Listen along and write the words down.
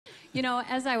You know,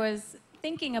 as I was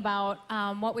thinking about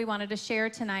what we wanted to share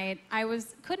tonight,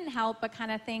 couldn't help but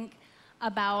kind of think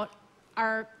about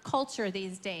our culture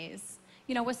these days.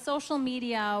 You know, with social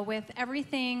media, with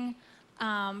everything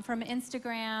from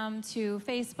Instagram to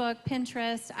Facebook,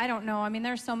 Pinterest, I don't know. I mean,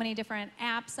 there's so many different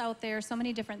apps out there, so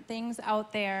many different things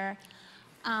out there.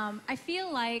 I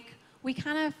feel like we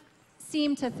kind of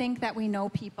seem to think that we know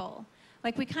people.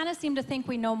 Like, we kind of seem to think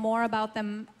we know more about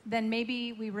them than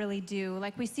maybe we really do.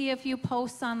 Like, we see a few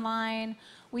posts online,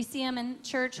 we see them in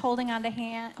church holding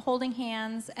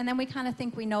hands, and then we kind of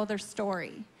think we know their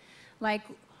story. Like,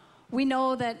 we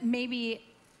know that maybe,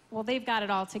 well, they've got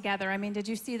it all together. I mean, did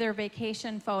you see their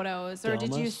vacation photos? Or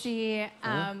did you see,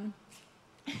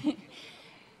 you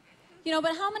know,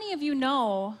 but how many of you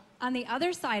know, on the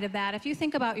other side of that, if you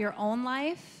think about your own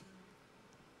life,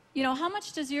 you know, how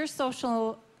much does your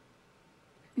social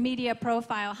media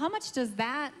profile, how much does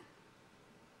that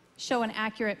show an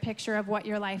accurate picture of what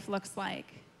your life looks like?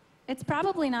 It's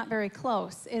probably not very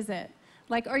close, is it?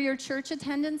 Like, are your church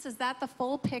attendance, is that the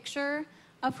full picture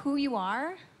of who you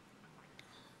are?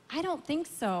 I don't think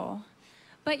so.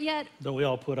 But yet... Don't we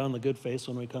all put on the good face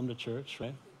when we come to church,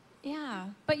 right? Yeah,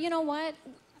 but you know what?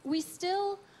 We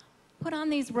still put on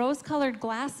these rose-colored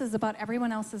glasses about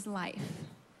everyone else's life.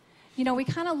 You know, we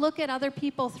kind of look at other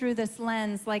people through this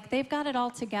lens like they've got it all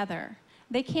together.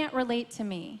 They can't relate to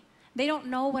me. They don't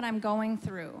know what I'm going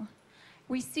through.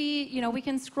 We see, you know, we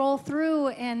can scroll through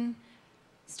and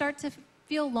start to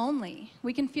feel lonely.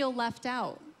 We can feel left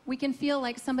out. We can feel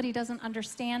like somebody doesn't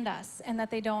understand us and that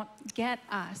they don't get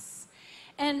us.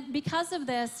 And because of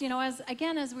this, you know, as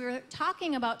we were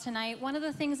talking about tonight, one of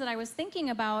the things that I was thinking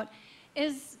about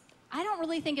is I don't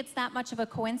really think it's that much of a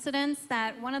coincidence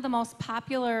that one of the most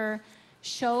popular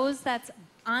shows that's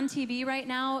on TV right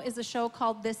now is a show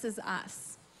called This Is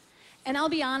Us. And I'll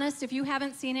be honest, if you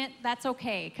haven't seen it, that's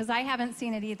okay, because I haven't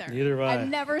seen it either. Neither have I. I've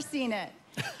never seen it.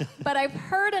 But I've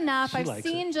heard enough, I've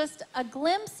seen just a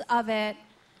glimpse of it,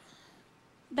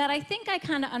 that I think I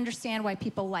kind of understand why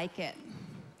people like it.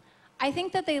 I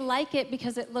think that they like it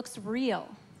because it looks real,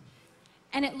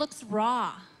 and it looks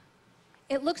raw.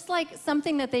 It looks like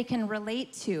something that they can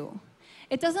relate to.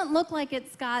 It doesn't look like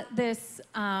it's got this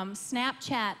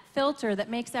Snapchat filter that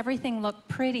makes everything look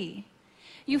pretty.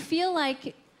 You feel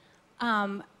like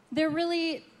they're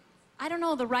really, I don't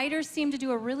know, the writers seem to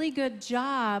do a really good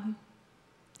job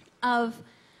of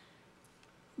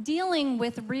dealing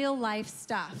with real life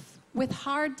stuff, with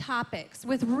hard topics,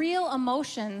 with real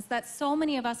emotions that so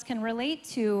many of us can relate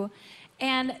to,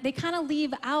 and they kind of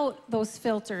leave out those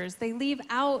filters. They leave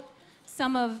out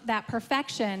some of that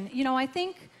perfection. You know, I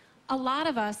think a lot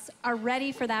of us are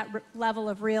ready for that level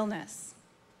of realness.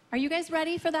 Are you guys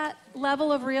ready for that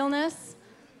level of realness?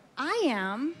 I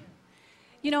am.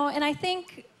 You know, and I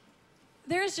think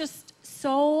there's just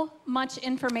so much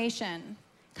information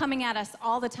coming at us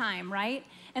all the time, right?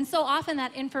 And so often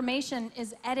that information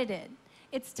is edited.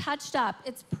 It's touched up,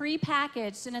 it's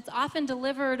pre-packaged, and it's often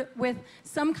delivered with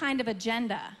some kind of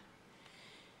agenda.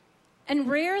 And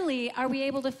rarely are we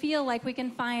able to feel like we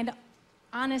can find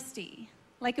honesty,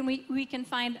 like we can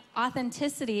find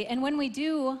authenticity. And when we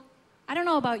do, I don't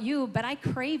know about you, but I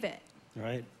crave it.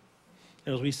 Right.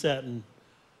 As we sat in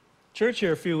church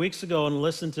here a few weeks ago and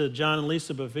listened to John and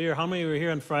Lisa Bevere. How many were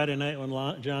here on Friday night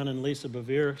when John and Lisa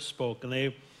Bevere spoke? And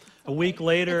they, a week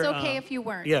later... It's okay if you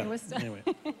weren't. Yeah, anyway.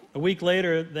 A week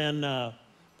later, then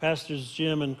Pastors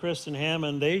Jim and Kristen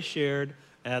Hammond, they shared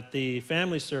at the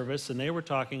family service, and they were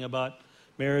talking about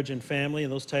marriage and family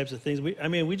and those types of things.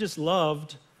 We just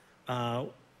loved,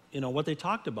 you know, what they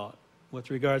talked about with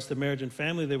regards to marriage and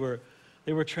family. They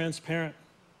were transparent.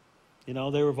 You know,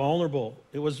 they were vulnerable.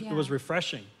 It was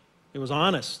refreshing. It was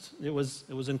honest. It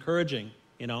was encouraging.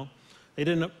 You know, they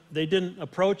didn't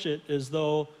approach it as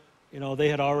though, you know, they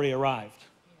had already arrived,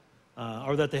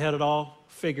 or that they had it all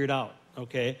figured out.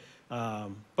 Okay,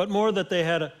 but more that they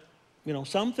had, you know,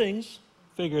 some things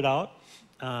figured out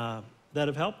that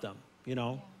have helped them. You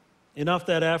know, enough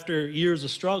that after years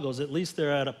of struggles, at least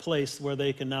they're at a place where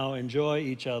they can now enjoy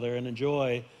each other and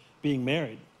enjoy being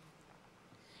married.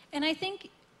 And I think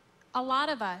a lot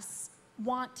of us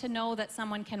want to know that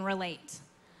someone can relate,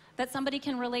 that somebody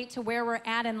can relate to where we're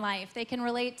at in life. They can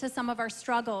relate to some of our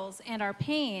struggles and our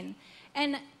pain.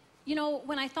 And, you know,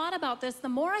 when I thought about this, the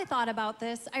more I thought about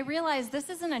this, I realized this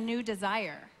isn't a new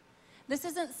desire. This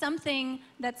isn't something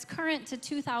that's current to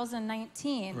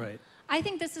 2019. Right. I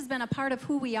think this has been a part of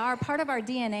who we are, part of our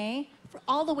DNA,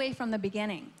 all the way from the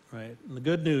beginning. Right. And the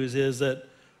good news is that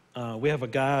we have a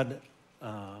God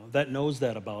that knows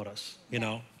that about us, you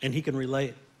know, and he can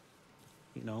relate.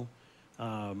 You know,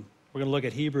 we're going to look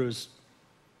at Hebrews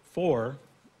 4,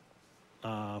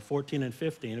 14 and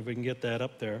 15, if we can get that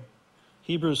up there.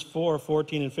 Hebrews 4,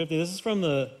 14 and 15. This is from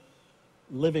the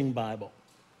Living Bible,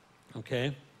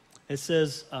 okay? It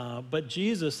says, but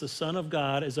Jesus, the Son of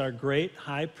God, is our great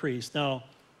high priest. Now,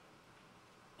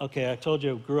 okay, I told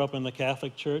you I grew up in the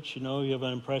Catholic Church. You know, you have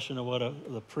an impression of what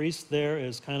the priest there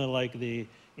is kind of like the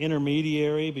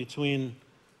intermediary between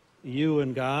you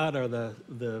and God, or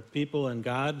the people and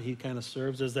God. He kind of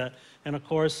serves as that. And of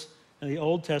course, the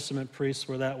Old Testament priests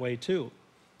were that way too.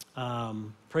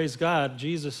 Praise God,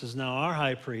 Jesus is now our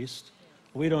high priest.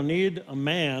 We don't need a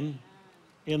man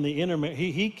in the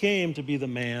he came to be the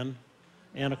man,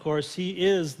 and of course he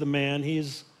is the man. He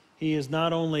is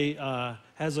not only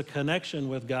has a connection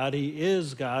with God, he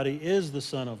is God, he is the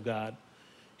Son of God.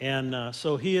 And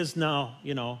so he is now,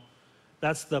 you know,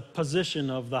 that's the position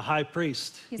of the high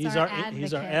priest. He's our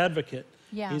advocate.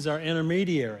 Yeah. He's our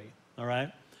intermediary, all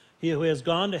right? He who has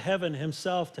gone to heaven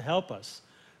himself to help us.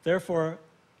 Therefore,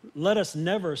 let us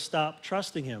never stop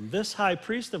trusting him. This high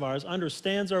priest of ours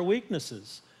understands our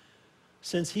weaknesses,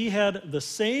 since he had the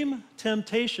same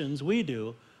temptations we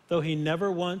do, though he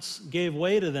never once gave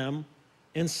way to them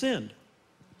and sinned.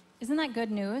 Isn't that good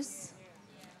news?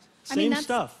 Same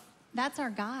stuff. That's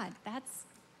our God.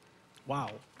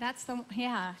 Wow. That's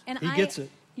yeah. And he gets it.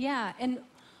 Yeah, and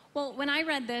well, when I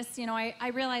read this, you know,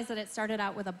 I realized that it started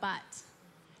out with a but.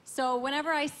 So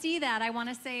whenever I see that, I want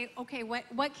to say, okay,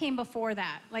 what came before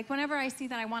that? Like whenever I see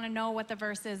that, I want to know what the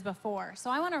verse is before. So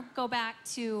I want to go back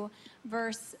to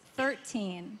verse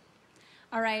 13.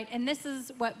 All right, and this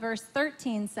is what verse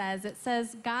 13 says. It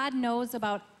says, God knows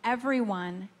about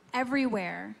everyone,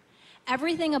 everywhere.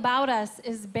 Everything about us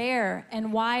is bare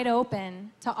and wide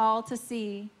open to all to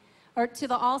see, or to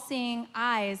the all-seeing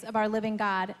eyes of our living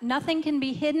God. Nothing can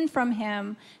be hidden from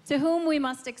him, to whom we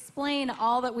must explain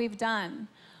all that we've done.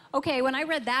 Okay, when I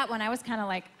read that one, I was kind of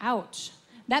like, ouch.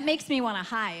 That makes me want to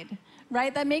hide,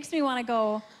 right? That makes me want to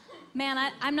go,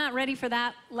 man, I'm not ready for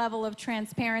that level of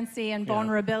transparency and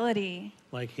vulnerability.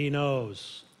 Like he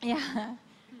knows. Yeah.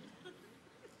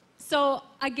 So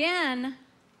again,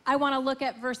 I want to look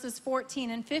at verses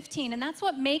 14 and 15, and that's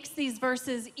what makes these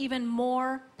verses even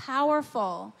more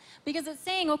powerful. Because it's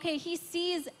saying, okay, he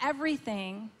sees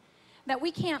everything, that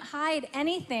we can't hide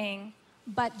anything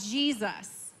but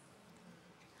Jesus.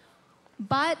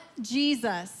 But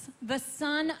Jesus, the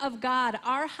Son of God,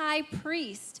 our high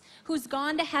priest, who's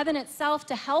gone to heaven itself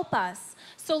to help us.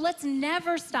 So let's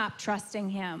never stop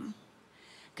trusting him.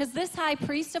 Because this high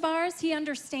priest of ours, he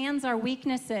understands our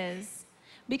weaknesses,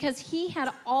 because he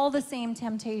had all the same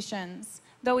temptations,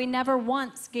 though he never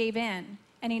once gave in,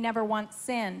 and he never once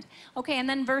sinned. Okay, and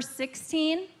then verse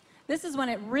 16, this is when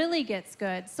it really gets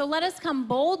good. So let us come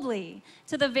boldly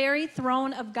to the very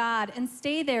throne of God and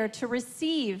stay there to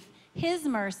receive his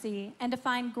mercy and to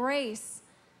find grace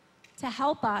to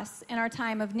help us in our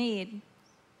time of need.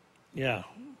 Yeah.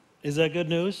 Is that good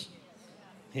news?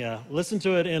 Yeah. Listen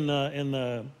to it in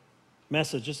the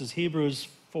message. This is Hebrews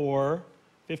 4,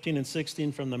 15 and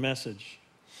 16 from the message.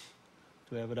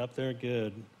 Do we have it up there?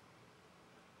 Good.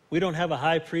 We don't have a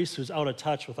high priest who's out of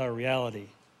touch with our reality.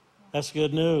 That's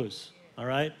good news. All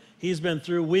right? He's been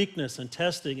through weakness and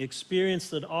testing,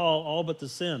 experienced it all but the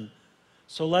sin.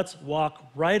 So let's walk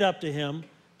right up to him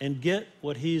and get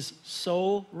what he's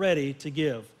so ready to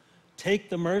give. Take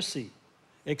the mercy.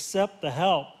 Accept the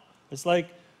help. It's like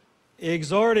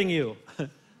exhorting you.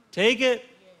 Take it.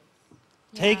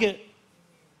 Take it.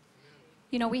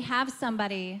 You know, we have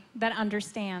somebody that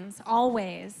understands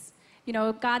always. You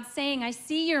know, God's saying, I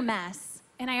see your mess,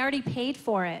 and I already paid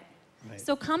for it. Right.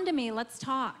 So come to me, let's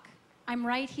talk. I'm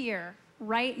right here,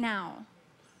 right now.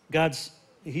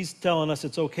 He's telling us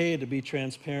it's okay to be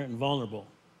transparent and vulnerable.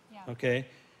 Yeah. Okay?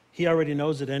 He already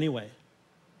knows it anyway.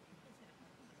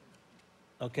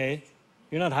 Okay?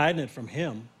 You're not hiding it from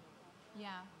him. Yeah.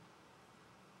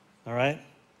 All right?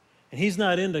 And he's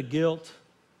not into guilt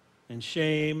and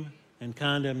shame and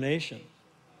condemnation.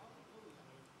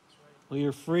 Well,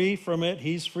 you're free from it.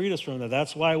 He's freed us from it.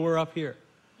 That's why we're up here.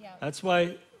 Yeah. That's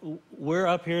why we're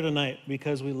up here tonight,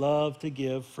 because we love to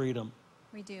give freedom.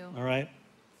 We do. All right?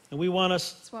 And we want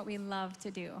us it's what we love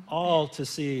to do. All to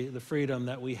see the freedom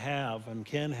that we have and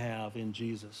can have in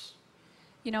Jesus.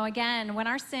 You know, again,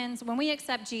 when we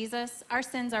accept Jesus, our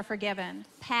sins are forgiven.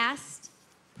 Past,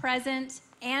 present,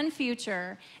 and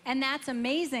future. And that's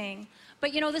amazing.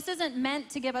 But you know, this isn't meant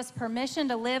to give us permission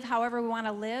to live however we want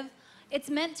to live. It's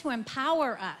meant to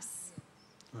empower us.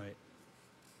 Right.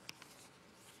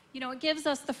 You know, it gives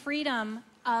us the freedom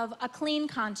of a clean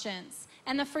conscience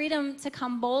and the freedom to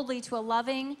come boldly to a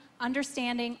loving,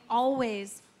 understanding,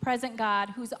 always omnipresent God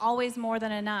who's always more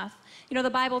than enough. You know, the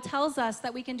Bible tells us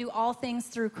that we can do all things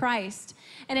through Christ.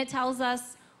 And it tells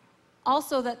us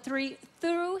also that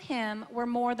through him we're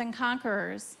more than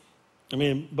conquerors. I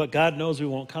mean, but God knows we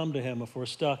won't come to him if we're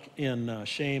stuck in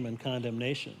shame and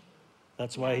condemnation.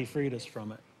 That's why he freed us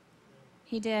from it.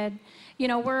 He did. You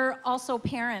know, we're also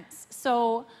parents.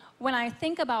 So when I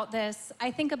think about this, I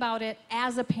think about it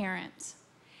as a parent.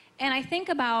 And I think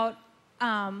about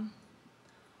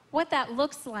what that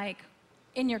looks like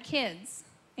in your kids,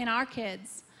 in our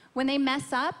kids. When they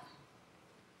mess up,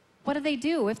 what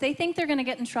do? If they think they're going to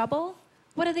get in trouble,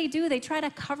 what do? They try to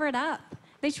cover it up.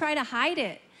 They try to hide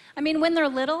it. I mean, when they're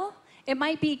little, it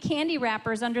might be candy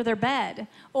wrappers under their bed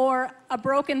or a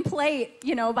broken plate,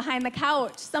 you know, behind the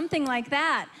couch, something like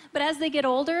that. But as they get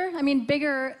older, I mean,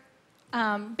 bigger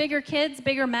kids,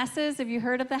 bigger messes. Have you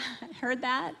heard of that? Heard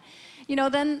that? You know,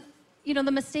 then, you know,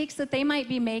 the mistakes that they might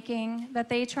be making that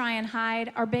they try and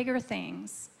hide are bigger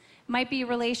things. It might be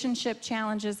relationship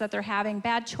challenges that they're having,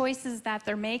 bad choices that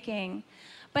they're making.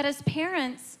 But as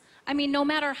parents, I mean, no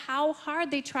matter how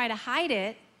hard they try to hide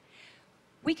it,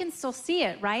 we can still see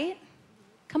it, right?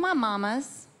 Come on,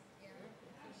 mamas.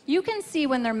 You can see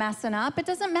when they're messing up. It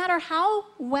doesn't matter how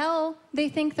well they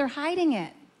think they're hiding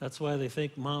it. That's why they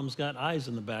think mom's got eyes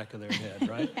in the back of their head,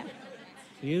 right? Yeah.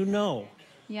 You know.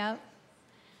 Yep.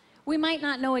 We might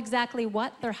not know exactly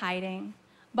what they're hiding,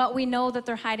 but we know that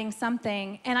they're hiding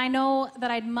something. And I know that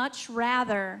I'd much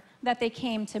rather that they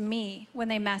came to me when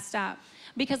they messed up,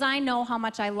 because I know how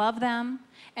much I love them,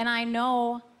 and I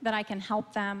know that I can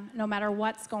help them no matter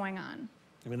what's going on.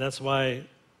 I mean, that's why,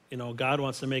 you know, God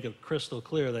wants to make it crystal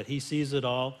clear that he sees it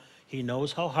all. He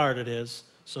knows how hard it is,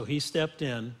 so he stepped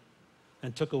in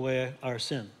and took away our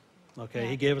sin. Okay? Yeah.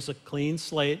 He gave us a clean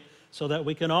slate so that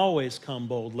we can always come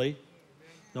boldly,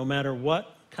 no matter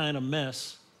what kind of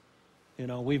mess, you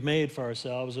know, we've made for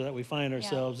ourselves or that we find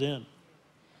ourselves in.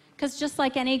 Because just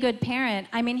like any good parent,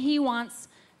 I mean, he wants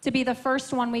to be the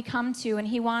first one we come to, and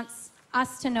he wants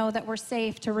us to know that we're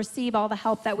safe to receive all the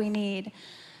help that we need.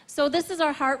 So this is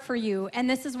our heart for you, and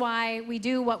this is why we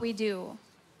do what we do.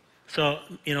 So,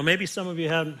 you know, maybe some of you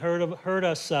haven't heard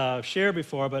us share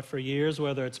before, but for years,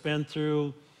 whether it's been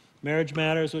through Marriage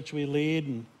Matters, which we lead,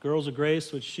 and Girls of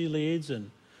Grace, which she leads,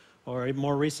 or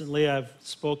more recently, I've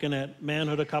spoken at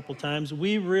Manhood a couple times,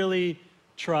 we really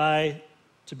try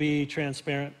to be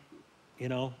transparent, you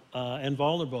know, and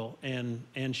vulnerable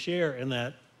and share in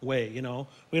that way, you know.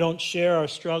 We don't share our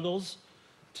struggles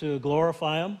to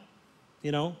glorify them,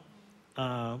 you know,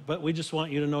 but we just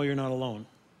want you to know you're not alone,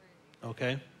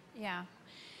 okay? Yeah.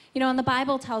 You know, and the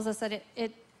Bible tells us that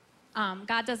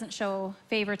God doesn't show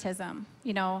favoritism.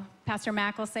 You know, Pastor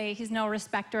Mack will say he's no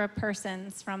respecter of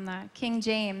persons from the King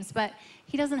James, but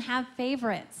he doesn't have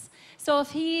favorites. So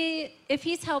if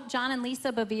he's helped John and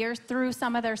Lisa Bevere through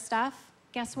some of their stuff,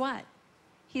 guess what?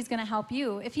 He's going to help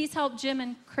you. If he's helped Jim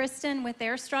and Kristen with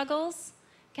their struggles,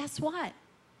 guess what?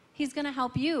 He's going to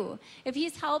help you. If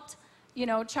he's helped, you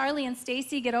know, Charlie and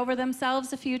Stacey get over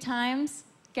themselves a few times,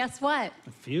 guess what?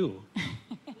 A few.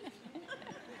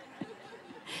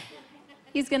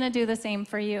 He's going to do the same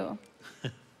for you.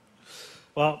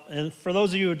 Well, and for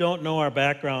those of you who don't know our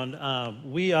background,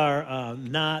 we are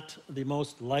not the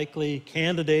most likely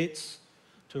candidates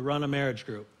to run a marriage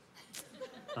group.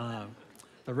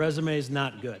 The resume is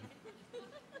not good,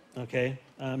 okay?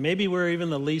 Maybe we're even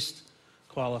the least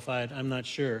qualified, I'm not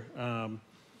sure.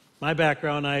 My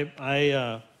background,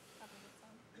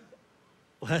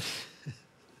 what?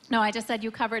 No, I just said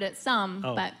you covered it some,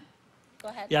 but go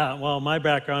ahead. Yeah, well, my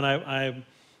background, I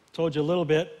told you a little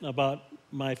bit about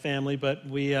my family, but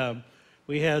we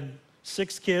had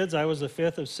 6 kids. I was the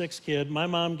 5th of 6 kids. My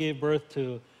mom gave birth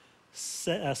to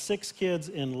 6 kids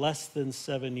in less than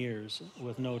 7 years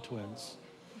with no twins.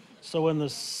 So when the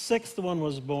 6th one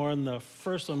was born, the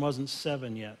first one wasn't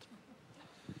 7 yet.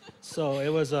 So it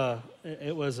was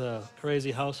a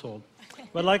crazy household.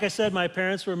 But like I said, my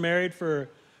parents were married for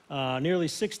nearly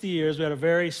 60 years. We had a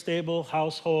very stable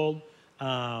household.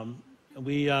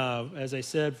 We, as I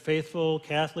said, faithful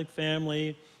Catholic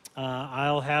family.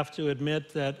 I'll have to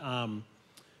admit that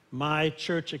my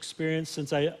church experience,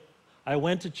 since I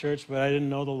went to church, but I didn't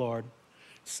know the Lord.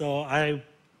 So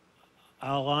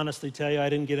I'll honestly tell you, I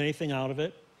didn't get anything out of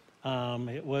it.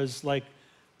 It was like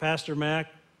Pastor Mack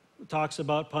talks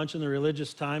about punching the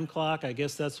religious time clock. I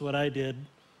guess that's what I did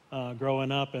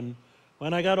growing up. And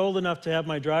when I got old enough to have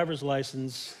my driver's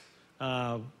license,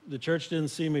 the church didn't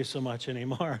see me so much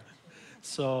anymore.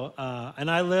 So, and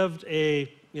I lived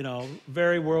a, you know,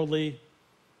 very worldly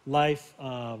life.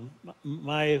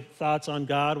 My thoughts on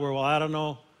God were, well, I don't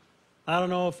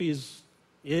know if he's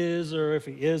is or if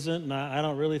he isn't, and I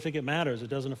don't really think it matters. It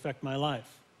doesn't affect my life.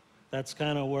 That's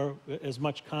kind of where as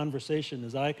much conversation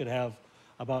as I could have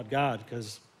about God,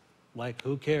 because, like,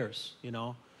 who cares, you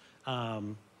know?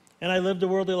 And I lived a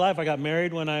worldly life. I got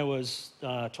married when I was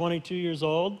 22 years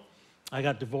old. I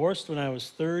got divorced when I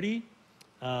was 30.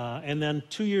 And then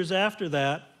 2 years after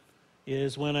that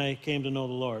is when I came to know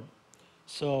the Lord.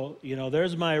 So, you know,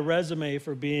 there's my resume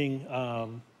for being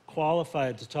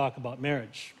qualified to talk about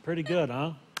marriage. Pretty good,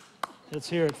 huh? Let's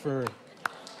hear it for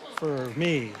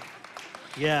me.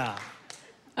 Yeah.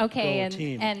 Okay,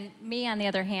 and me, on the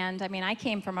other hand, I mean, I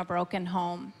came from a broken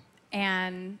home.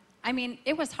 And, I mean,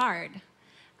 it was hard.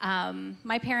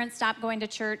 My parents stopped going to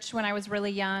church when I was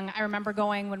really young. I remember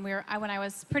going when I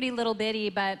was pretty little bitty,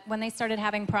 but when they started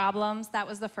having problems, that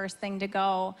was the first thing to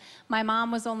go. My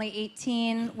mom was only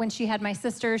 18 when she had my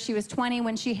sister. She was 20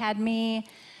 when she had me.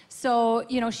 So,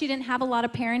 you know, she didn't have a lot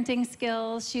of parenting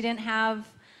skills. She didn't have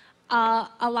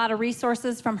a lot of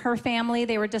resources from her family.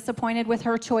 They were disappointed with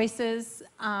her choices.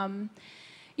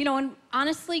 You know, and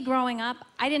honestly, growing up,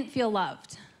 I didn't feel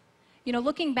loved. You know,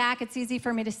 looking back, it's easy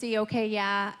for me to see, okay,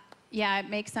 yeah, it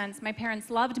makes sense. My parents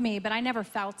loved me, but I never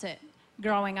felt it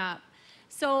growing up.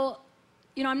 So,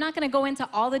 you know, I'm not going to go into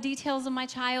all the details of my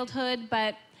childhood,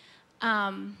 but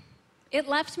it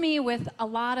left me with a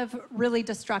lot of really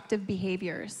destructive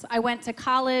behaviors. I went to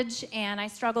college, and I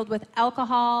struggled with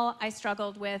alcohol. I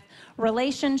struggled with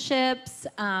relationships,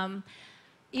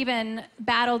 even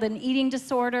battled an eating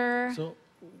disorder. So,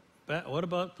 what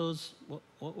about those,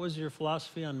 what was your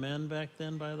philosophy on men back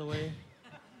then, by the way?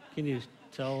 Can you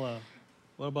tell,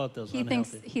 what about those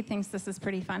unhealthy? He thinks this is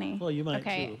pretty funny. Well, you might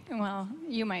okay. too. Well,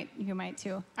 you might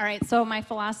too. All right, so my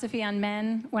philosophy on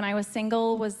men when I was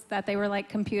single was that they were like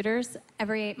computers.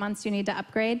 Every 8 months you need to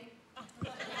upgrade.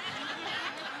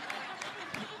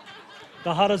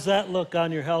 Now, how does that look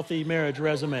on your healthy marriage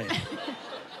resume?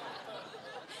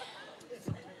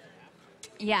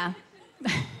 Yeah.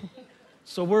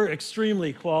 So we're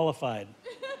extremely qualified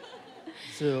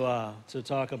to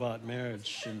talk about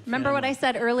marriage and Remember what I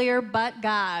said earlier? But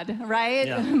God, right?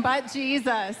 Yeah. But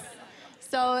Jesus.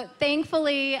 So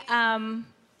thankfully,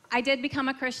 I did become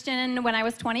a Christian when I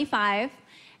was 25.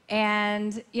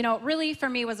 And, you know, really for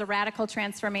me was a radical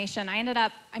transformation.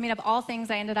 Of all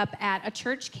things, I ended up at a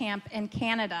church camp in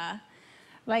Canada.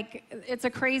 Like, it's a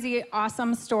crazy,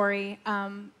 awesome story.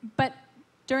 But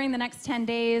during the next 10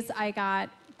 days, I got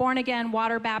born again,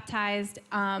 water baptized,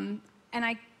 and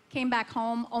I came back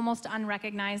home almost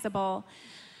unrecognizable.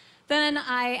 Then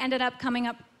I ended up coming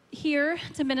up here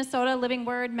to Minnesota, Living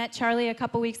Word, met Charlie a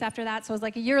couple weeks after that. So it was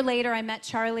like a year later I met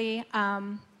Charlie.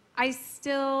 I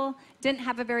still didn't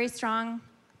have a very strong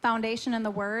foundation in the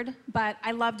Word, but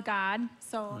I loved God,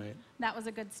 so Right. That was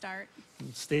a good start.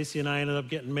 Stacey and I ended up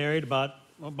getting married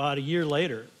about a year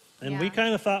later. And we Yeah.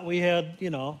 kind of thought we had,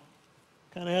 you know,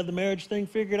 kind of had the marriage thing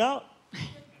figured out.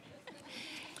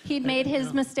 He'd made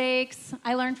his mistakes.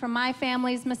 I learned from my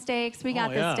family's mistakes. We got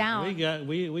this down.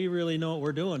 We really know what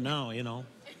we're doing now, you know.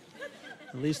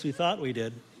 At least we thought we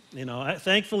did. You know,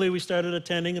 thankfully we started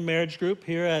attending a marriage group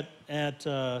here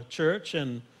at church,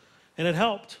 and it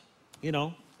helped, you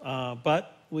know.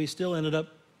 But we still ended up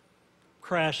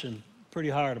crashing pretty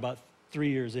hard about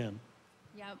 3 years in.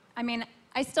 Yep. I mean,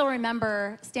 I still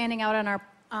remember standing out on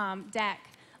our deck,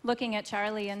 looking at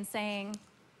Charlie and saying,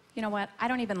 you know what, I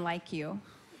don't even like you.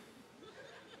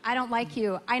 I don't like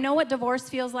you. I know what divorce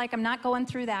feels like. I'm not going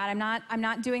through that. I'm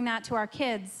not doing that to our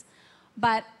kids,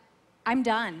 but I'm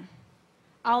done.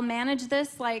 I'll manage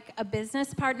this like a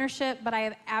business partnership, but I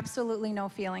have absolutely no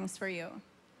feelings for you.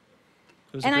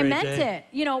 And I meant it.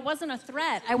 You know, it wasn't a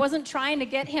threat. I wasn't trying to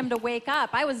get him to wake up.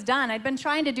 I was done. I'd been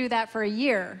trying to do that for a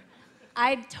year.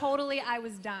 I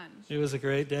was done. It was a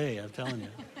great day, I'm telling you.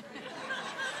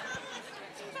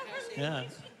 Yeah.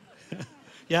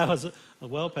 Yeah, it was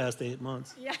well past 8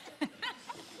 months. Yeah.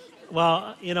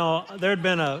 Well, you know, there'd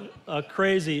been a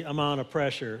crazy amount of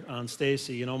pressure on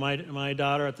Stacey. You know, my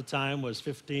daughter at the time was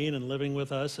 15 and living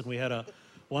with us, and we had a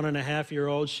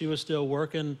 1.5-year-old. She was still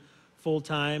working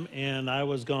full-time, and I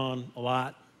was gone a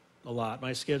lot.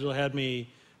 My schedule had me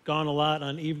gone a lot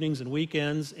on evenings and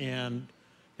weekends, and,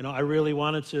 you know, I really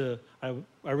wanted to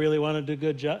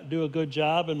do a good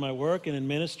job in my work and in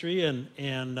ministry,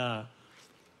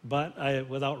 but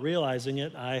without realizing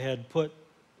it, I had put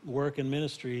work and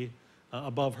ministry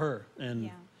above her, and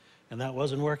that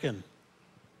wasn't working.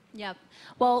 Yep.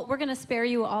 Well, we're going to spare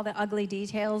you all the ugly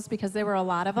details because there were a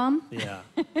lot of them. Yeah.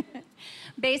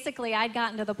 Basically, I'd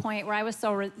gotten to the point where I was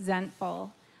so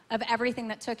resentful of everything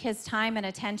that took his time and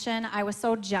attention. I was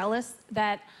so jealous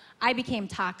that I became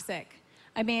toxic.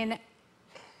 I mean,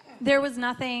 there was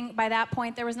nothing, by that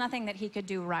point, there was nothing that he could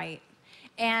do right.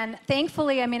 And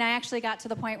thankfully, I mean, I actually got to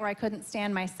the point where I couldn't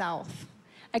stand myself.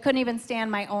 I couldn't even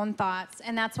stand my own thoughts.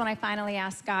 And that's when I finally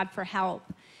asked God for help.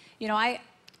 You know,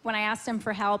 when I asked him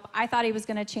for help, I thought he was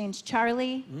going to change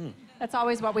Charlie. That's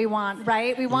always what we want,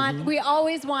 right? We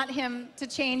always want him to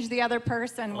change the other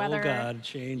person, whether... Oh, God,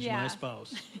 change my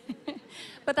spouse.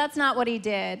 But that's not what he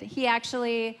did. He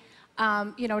actually,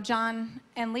 you know, John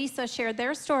and Lisa shared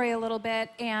their story a little bit,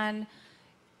 and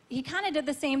he kind of did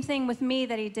the same thing with me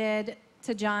that he did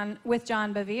with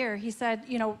John Bevere. He said,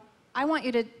 you know, I want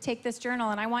you to take this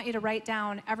journal, and I want you to write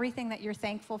down everything that you're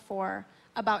thankful for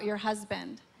about your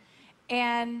husband.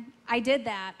 And I did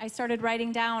that. I started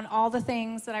writing down all the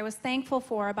things that I was thankful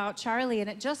for about Charlie, and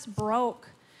it just broke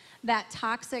that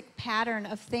toxic pattern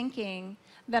of thinking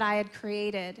that I had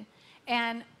created.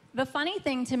 And the funny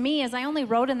thing to me is I only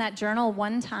wrote in that journal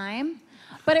one time,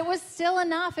 but it was still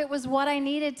enough. It was what I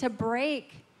needed to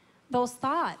break those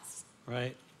thoughts.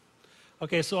 Right.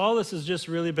 Okay, so all this has just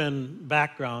really been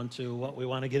background to what we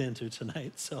want to get into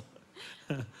tonight, so.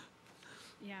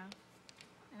 Yeah.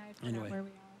 And I forgot where we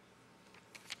are.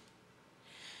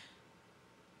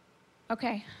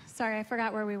 Okay, sorry, I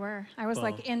forgot where we were. I was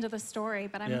like into the story,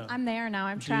 but I'm there now.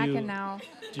 I'm tracking now.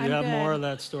 Do you have more of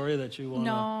that story that you want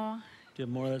to? No. Do you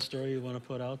have more of that story you want to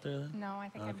put out there then? No, I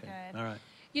think I'm good. All right.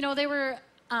 You know, there were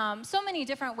so many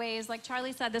different ways. Like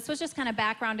Charlie said, this was just kind of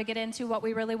background to get into what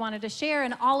we really wanted to share,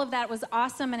 and all of that was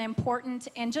awesome and important,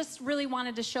 and just really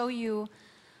wanted to show you,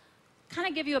 kind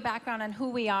of give you a background on who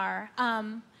we are.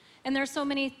 And there's so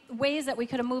many ways that we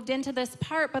could have moved into this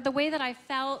part, but the way that I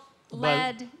felt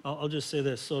led. I'll just say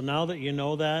this. So now that you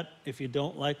know that, if you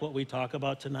don't like what we talk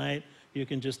about tonight, you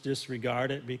can just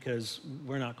disregard it because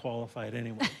we're not qualified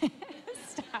anyway.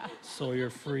 Stop. So you're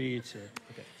free to.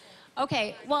 Okay.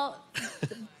 Okay. Well,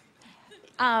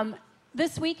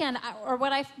 this weekend,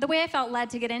 the way I felt led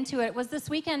to get into it was this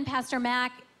weekend. Pastor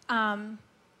Mac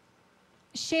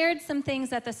shared some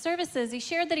things at the services. He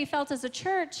shared that he felt as a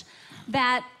church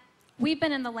that we've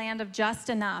been in the land of just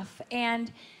enough,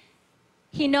 and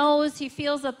he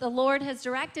feels that the Lord has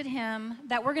directed him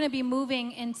that we're going to be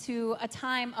moving into a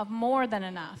time of more than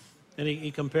enough. And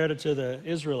he compared it to the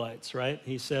Israelites, right?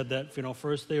 He said that, you know,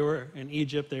 first they were in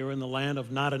Egypt, they were in the land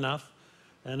of not enough.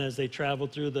 And as they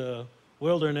traveled through the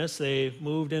wilderness, they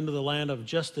moved into the land of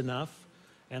just enough.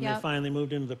 And they finally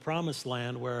moved into the promised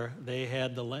land where they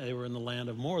were in the land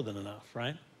of more than enough,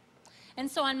 right?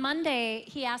 And so on Monday,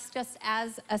 he asked us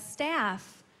as a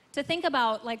staff to think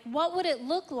about, like, what would it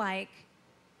look like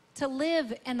to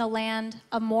live in the land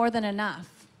of more than enough?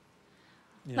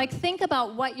 Yeah. Like, think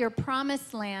about what your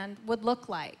promised land would look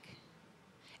like.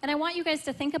 And I want you guys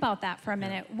to think about that for a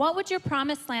minute. Yeah. What would your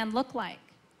promised land look like?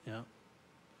 Yeah.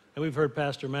 And we've heard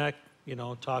Pastor Mac, you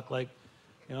know, talk like,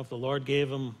 you know, if the Lord gave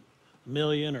him $1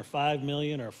 million or $5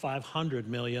 million or $500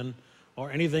 million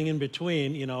or anything in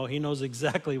between, you know, he knows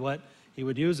exactly what he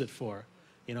would use it for,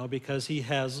 you know, because he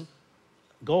has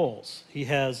goals. He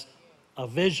has a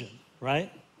vision,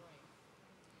 right?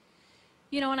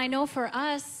 You know, and I know for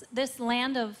us, this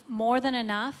land of more than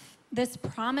enough, this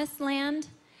promised land,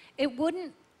 it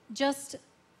wouldn't just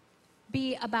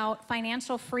be about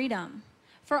financial freedom.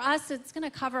 For us, it's going to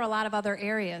cover a lot of other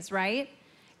areas, right?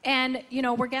 And, you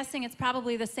know, we're guessing it's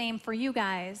probably the same for you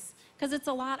guys, because it's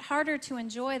a lot harder to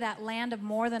enjoy that land of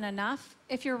more than enough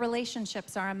if your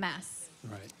relationships are a mess.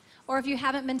 Right. Or if you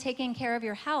haven't been taking care of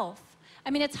your health. I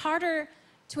mean, it's harder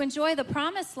to enjoy the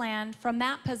promised land from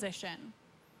that position.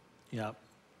 Yeah.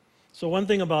 So one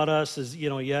thing about us is, you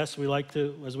know, yes, we like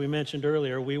to, as we mentioned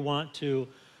earlier, we want to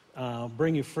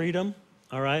bring you freedom,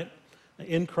 all right,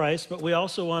 in Christ, but we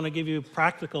also want to give you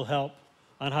practical help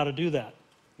on how to do that.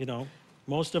 You know,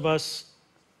 most of us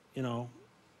know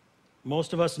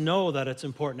that it's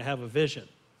important to have a vision,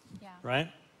 right?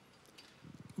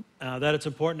 That it's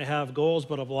important to have goals,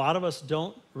 but a lot of us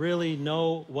don't really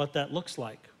know what that looks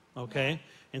like, okay?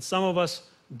 And some of us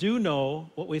do know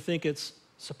what we think it's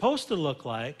supposed to look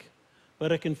like,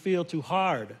 but it can feel too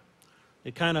hard.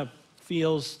 It kind of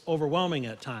feels overwhelming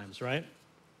at times, right?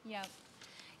 Yeah.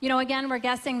 You know, again, we're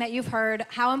guessing that you've heard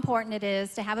how important it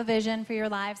is to have a vision for your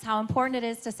lives, how important it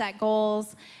is to set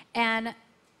goals, and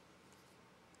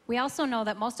we also know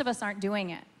that most of us aren't doing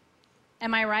it.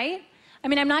 Am I right? I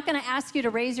mean, I'm not going to ask you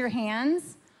to raise your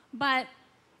hands, but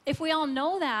if we all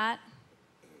know that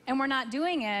and we're not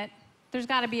doing it, there's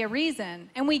got to be a reason,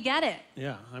 and we get it.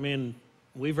 Yeah, I mean,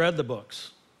 we've read the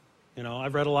books. You know,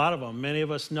 I've read a lot of them. Many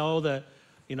of us know that,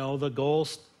 you know, the goal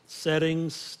setting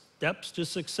steps to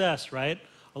success, right?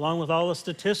 Along with all the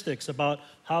statistics about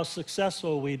how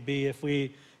successful we'd be if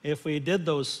we if we did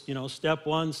those, step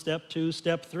 1, step 2,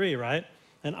 step 3, right?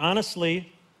 And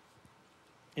honestly,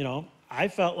 I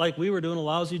felt like we were doing a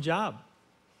lousy job.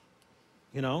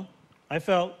 I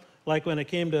felt like when it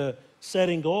came to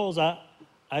setting goals,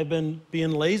 I've been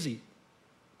being lazy.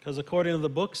 Because according to the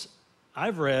books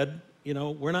I've read,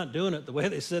 we're not doing it the way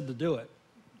they said to do it.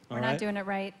 We're not doing it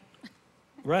right.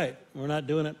 Right. We're not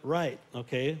doing it right,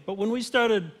 okay? But when we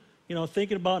started,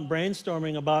 thinking about and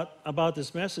brainstorming about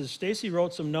this message, Stacey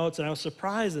wrote some notes, and I was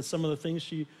surprised at some of the things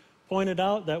she pointed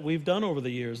out that we've done over the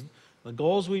years. The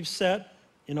goals we've set,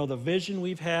 the vision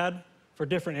we've had for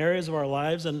different areas of our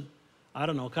lives, and I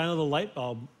don't know, kind of the light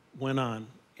bulb went on.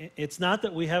 It's not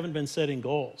that we haven't been setting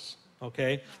goals,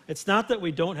 okay? It's not that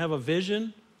we don't have a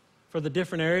vision for the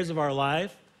different areas of our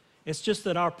life. It's just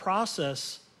that our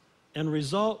process and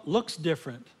result looks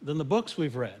different than the books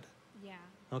we've read. Yeah.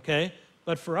 Okay?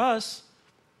 But for us,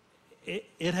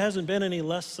 it hasn't been any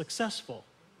less successful.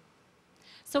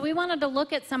 So we wanted to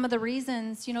look at some of the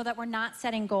reasons, that we're not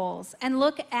setting goals, and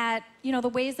look at, the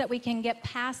ways that we can get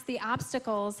past the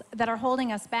obstacles that are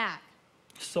holding us back.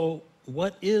 So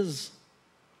what is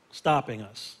stopping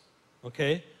us?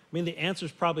 Okay? I mean, the answer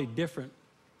is probably different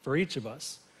for each of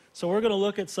us. So we're going to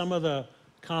look at some of the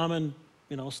common,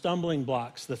 stumbling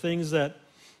blocks, the things that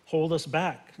hold us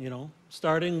back,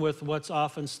 starting with what's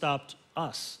often stopped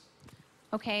us.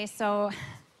 Okay, so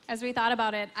as we thought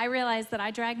about it, I realized that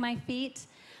I drag my feet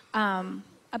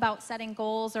about setting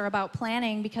goals or about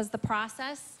planning because the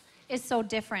process is so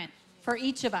different for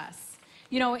each of us.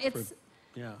 It's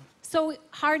so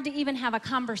hard to even have a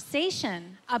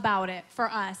conversation about it for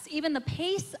us. Even the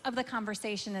pace of the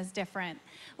conversation is different.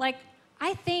 Like,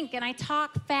 I think and I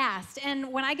talk fast,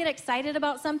 and when I get excited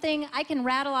about something, I can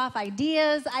rattle off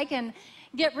ideas. I can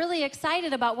get really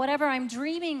excited about whatever I'm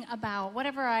dreaming about,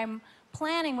 whatever I'm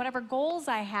planning, whatever goals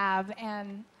I have,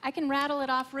 and I can rattle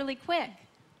it off really quick.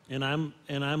 And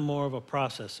I'm more of a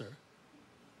processor.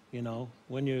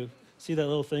 When you see that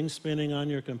little thing spinning on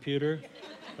your computer,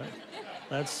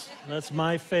 that's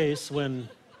my face when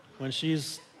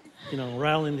she's,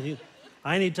 rattling.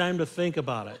 I need time to think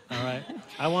about it. All right.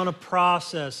 I want to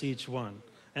process each one,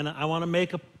 and I want to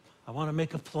make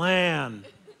a plan.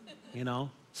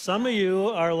 Some of you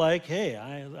are like, hey,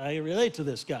 I relate to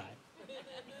this guy.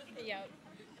 Yep.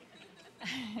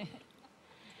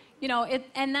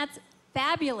 And that's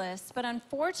fabulous, but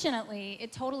unfortunately,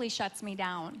 it totally shuts me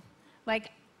down.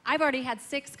 Like, I've already had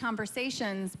 6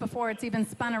 conversations before it's even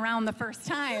spun around the first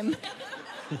time.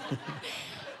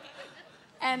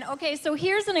 And okay, so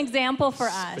here's an example for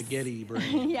us. Spaghetti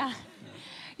brain. Yeah.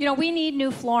 We need new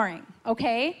flooring,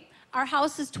 okay? Our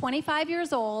house is 25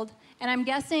 years old, and I'm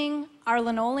guessing our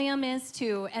linoleum is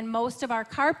too, and most of our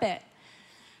carpet.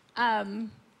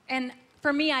 And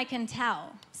for me, I can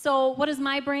tell. So what does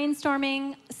my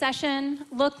brainstorming session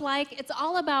look like? It's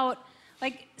all about,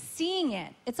 seeing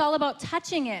it. It's all about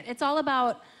touching it. It's all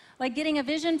about, getting a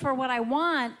vision for what I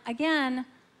want. Again,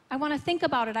 I want to think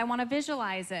about it. I want to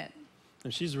visualize it.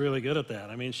 And she's really good at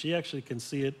that. I mean, she actually can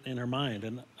see it in her mind,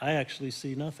 and I actually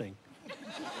see nothing.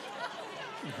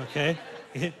 Okay?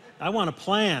 I want a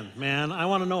plan, man. I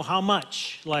want to know how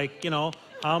much,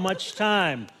 how much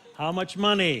time, how much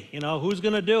money, who's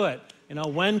going to do it,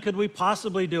 when could we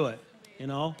possibly do it,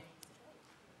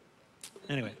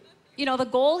 Anyway. The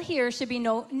goal here should be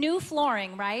no new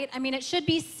flooring, right? I mean, it should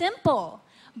be simple,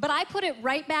 but I put it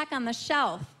right back on the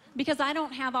shelf because I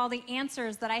don't have all the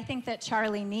answers that I think that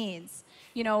Charlie needs.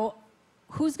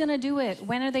 Who's going to do it?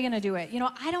 When are they going to do it?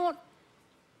 I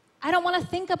don't want to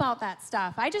think about that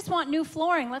stuff. I just want new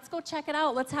flooring. Let's go check it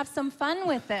out. Let's have some fun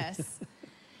with this.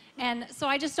 And so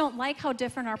I just don't like how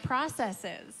different our process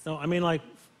is. No, I mean,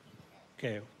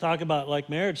 talk about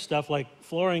marriage stuff,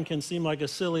 flooring can seem like a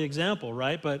silly example,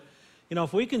 right? But,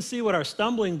 if we can see what our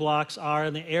stumbling blocks are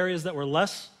in the areas that we're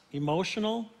less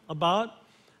emotional about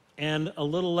and a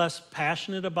little less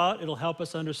passionate about, it'll help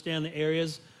us understand the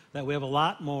areas that we have a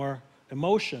lot more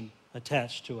emotion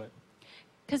attached to it.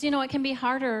 Because, it can be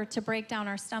harder to break down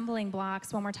our stumbling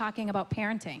blocks when we're talking about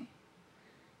parenting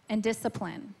and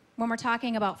discipline, when we're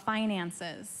talking about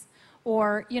finances,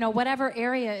 or, whatever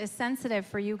area is sensitive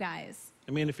for you guys.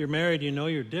 I mean, if you're married,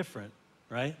 you're different,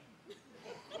 right?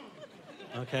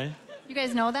 Okay? You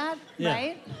guys know that, yeah.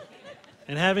 Right?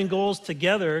 And having goals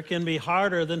together can be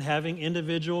harder than having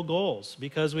individual goals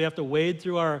because we have to wade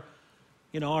through our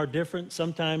different,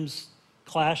 sometimes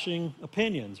clashing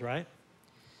opinions, right?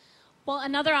 Well,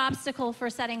 another obstacle for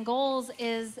setting goals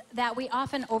is that we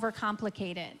often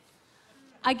overcomplicate it.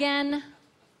 Again,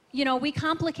 we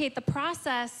complicate the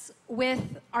process with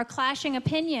our clashing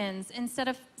opinions instead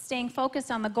of staying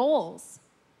focused on the goals.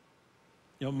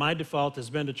 my default has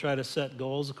been to try to set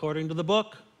goals according to the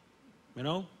book,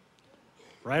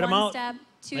 write them One out. step,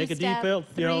 two Make a step, detail,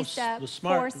 three step, the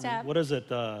smart, 4 step. what is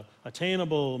it,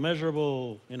 attainable,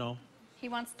 measurable, He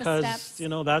wants the because,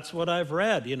 steps. that's what I've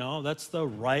read, that's the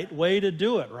right way to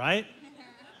do it, right?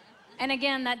 And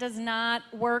again, that does not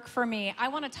work for me. I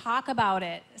want to talk about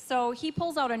it. So he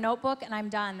pulls out a notebook and I'm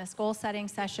done. This goal setting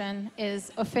session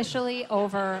is officially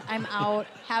over. I'm out.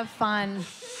 Have fun.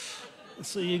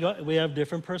 So we have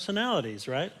different personalities,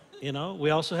 right?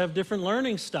 We also have different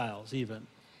learning styles even.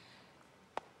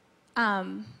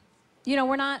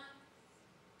 We're not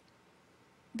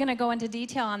going to go into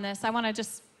detail on this. I want to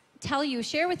just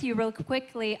share with you real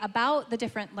quickly about the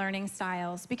different learning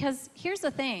styles. Because here's the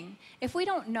thing. If we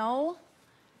don't know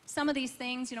some of these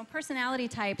things, personality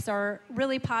types are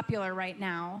really popular right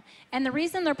now. And the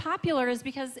reason they're popular is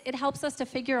because it helps us to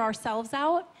figure ourselves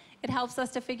out. It helps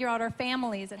us to figure out our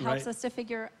families. It helps us to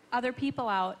figure other people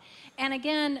out. And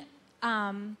again,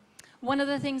 one of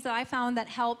the things that I found that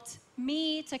helped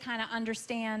me to kind of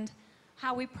understand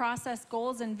how we process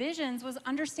goals and visions was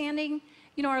understanding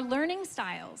our learning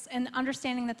styles and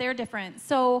understanding that they're different.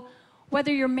 So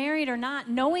whether you're married or not,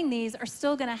 knowing these are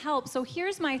still going to help. So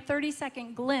here's my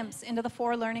 30-second glimpse into the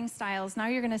 4 learning styles. Now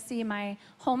you're going to see my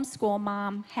homeschool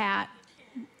mom hat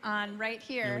on right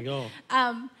here. There we go.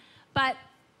 But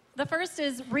the first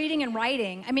is reading and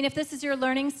writing. I mean, if this is your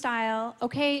learning style,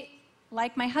 okay,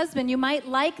 like my husband, you might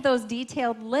like those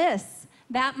detailed lists.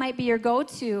 That might be your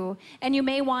go-to. And you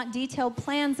may want detailed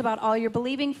plans about all you're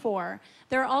believing for.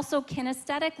 There are also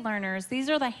kinesthetic learners. These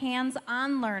are the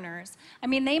hands-on learners. I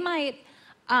mean, it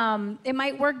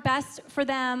might work best for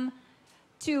them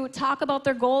to talk about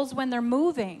their goals when they're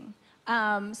moving.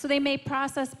 So they may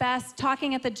process best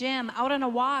talking at the gym, out on a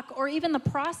walk, or even the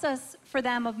process for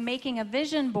them of making a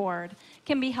vision board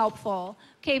can be helpful.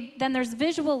 Okay, then there's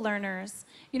visual learners.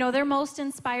 They're most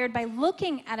inspired by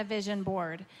looking at a vision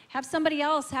board. Have somebody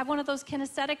else, have one of those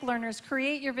kinesthetic learners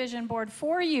create your vision board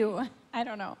for you. I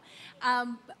don't know.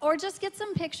 Or just get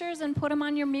some pictures and put them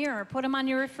on your mirror, put them on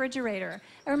your refrigerator.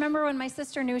 I remember when my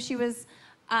sister knew she was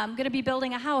going to be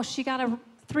building a house, she got a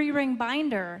 3-ring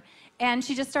binder. And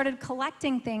she just started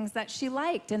collecting things that she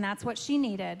liked, and that's what she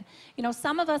needed.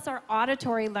 Some of us are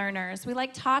auditory learners. We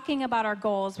like talking about our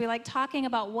goals. We like talking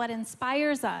about what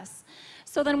inspires us.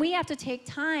 So then we have to take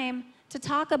time to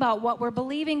talk about what we're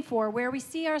believing for, where we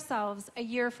see ourselves a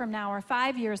year from now or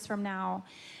 5 years from now.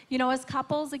 As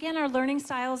couples, again, our learning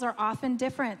styles are often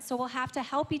different, so we'll have to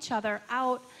help each other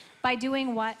out by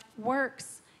doing what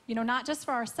works, not just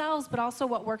for ourselves, but also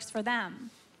what works for them.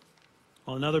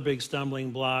 Well, another big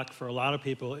stumbling block for a lot of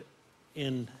people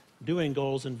in doing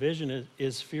goals and vision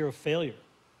is fear of failure.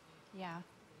 Yeah.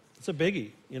 It's a biggie,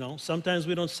 Sometimes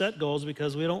we don't set goals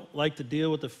because we don't like to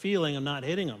deal with the feeling of not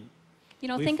hitting them.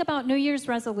 Think about New Year's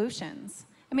resolutions.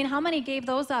 I mean, how many gave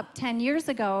those up 10 years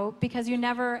ago because you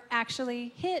never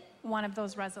actually hit one of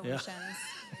those resolutions?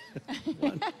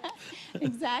 Yeah.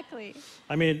 Exactly.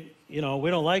 I mean, we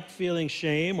don't like feeling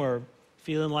shame or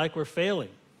feeling like we're failing,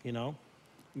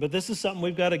 But this is something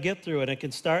we've got to get through, and it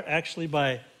can start actually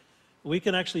we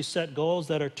can actually set goals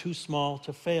that are too small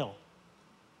to fail.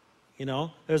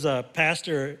 There's a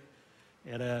pastor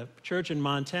at a church in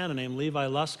Montana named Levi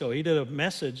Lusko. He did a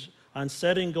message on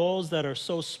setting goals that are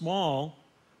so small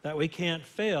that we can't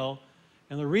fail,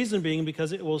 and the reason being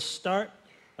because it will start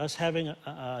us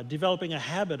developing a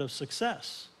habit of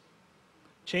success.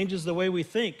 Changes the way we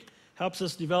think, helps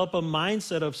us develop a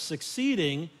mindset of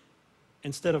succeeding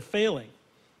instead of failing.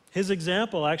 His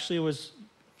example actually was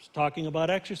talking about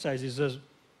exercise. He says,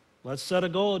 let's set a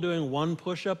goal of doing 1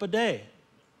 push-up a day.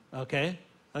 Okay?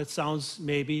 That sounds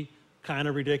maybe kind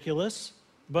of ridiculous,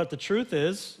 but the truth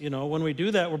is, when we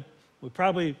do that, we're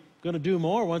probably going to do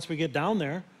more once we get down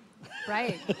there.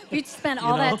 Right. If you spend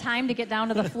all that time to get down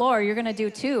to the floor, you're going to do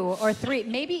 2 or 3,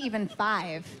 maybe even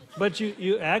 5. But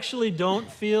you actually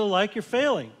don't feel like you're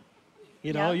failing.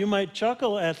 Yep. You might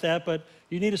chuckle at that, but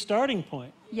you need a starting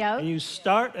point. Yep. And you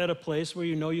start at a place where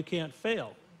you can't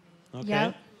fail.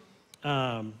 Okay?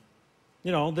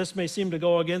 Yep. This may seem to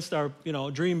go against our,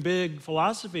 dream big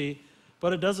philosophy,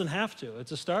 but it doesn't have to.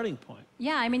 It's a starting point.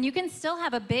 Yeah, I mean, you can still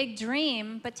have a big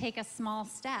dream, but take a small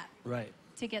step. Right.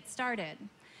 To get started.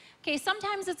 Okay,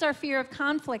 sometimes it's our fear of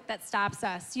conflict that stops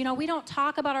us. We don't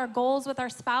talk about our goals with our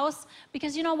spouse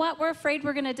because you know what? We're afraid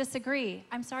we're going to disagree.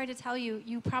 I'm sorry to tell you,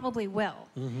 you probably will.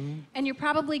 Mm-hmm. And you're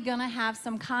probably going to have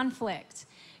some conflict.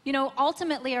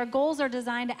 Ultimately, our goals are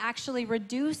designed to actually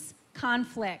reduce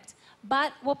conflict,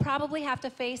 but we'll probably have to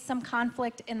face some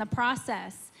conflict in the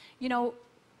process.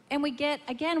 And we get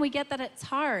that it's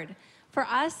hard. For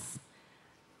us,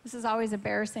 This is always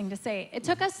embarrassing to say. It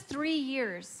took us 3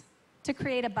 years to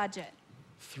create a budget.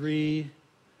 3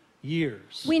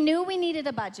 years. We knew we needed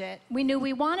a budget. We knew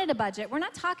we wanted a budget. We're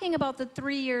not talking about the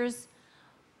 3 years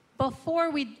before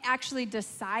we actually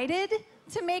decided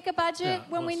to make a budget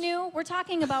when we knew. We're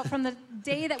talking about from the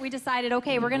day that we decided,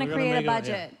 okay, we're going to create a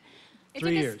budget. It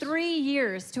took us 3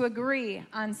 years to agree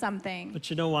on something. But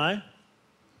you know why?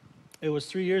 It was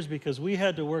 3 years because we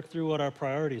had to work through what our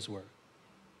priorities were.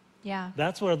 Yeah.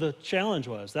 That's where the challenge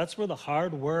was. That's where the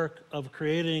hard work of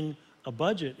creating a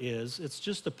budget is. It's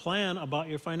just a plan about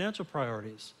your financial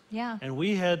priorities. Yeah. And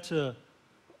we had to,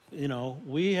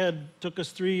 took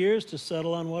us 3 years to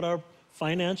settle on what our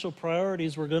financial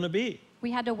priorities were going to be. We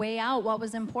had to weigh out what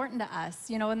was important to us,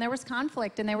 and there was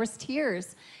conflict and there was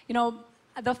tears.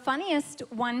 The funniest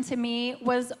one to me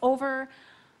was over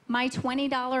my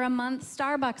 $20 a month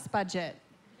Starbucks budget.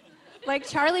 Like,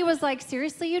 Charlie was like,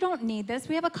 seriously, you don't need this.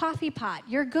 We have a coffee pot.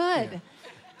 You're good. Yeah.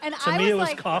 And to me, it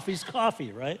was coffee's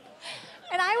coffee, right?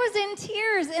 And I was in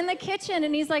tears in the kitchen,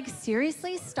 and he's like,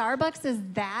 seriously, Starbucks is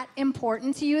that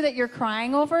important to you that you're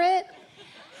crying over it?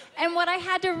 And what I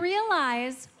had to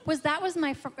realize was that was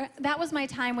my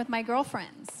time with my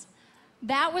girlfriends.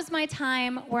 That was my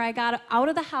time where I got out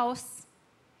of the house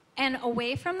and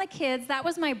away from the kids. That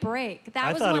was my break.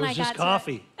 That was when I got it was just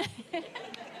coffee.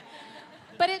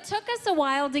 But it took us a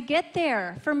while to get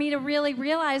there for me to really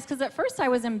realize, because at first I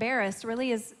was embarrassed,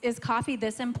 really, is coffee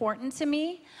this important to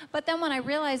me? But then when I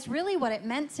realized really what it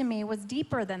meant to me was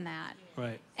deeper than that.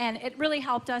 Right. And it really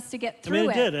helped us to get through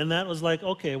it. It did, and that was like,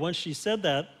 okay, once she said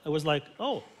that, it was like,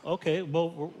 oh, okay,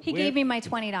 well, he gave me my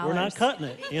 $20. We're not cutting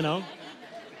it,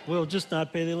 We'll just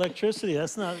not pay the electricity.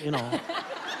 That's not,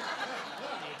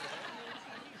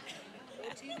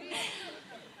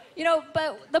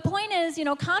 But the point is,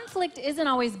 conflict isn't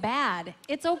always bad.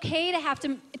 It's okay to have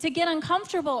to get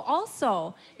uncomfortable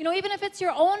also. Even if it's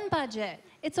your own budget,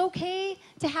 it's okay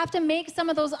to have to make some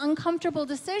of those uncomfortable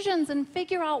decisions and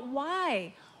figure out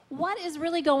why. What is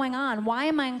really going on? Why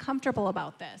am I uncomfortable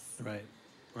about this?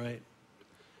 Right.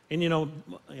 And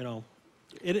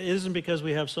it isn't because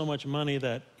we have so much money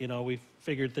that, we've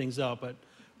figured things out, but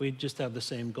we just have the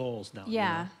same goals now.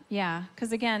 Yeah.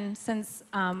 Because again, since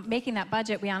making that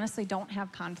budget, we honestly don't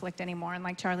have conflict anymore. And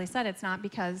like Charlie said, it's not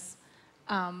because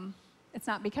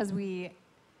we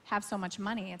have so much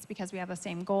money. It's because we have the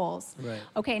same goals. Right.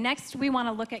 Okay. Next, we want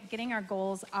to look at getting our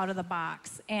goals out of the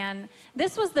box. And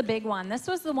this was the big one. This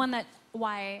was the one that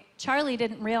why Charlie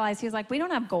didn't realize. He was like, "We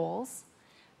don't have goals."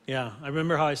 Yeah. I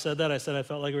remember how I said that. I said I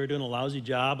felt like we were doing a lousy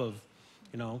job of,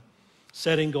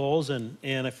 setting goals, and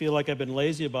I feel like I've been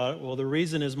lazy about it. Well, the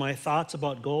reason is my thoughts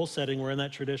about goal setting were in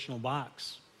that traditional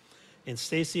box. And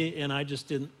Stacey and I just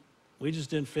didn't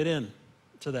fit in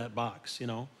to that box, It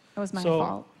was my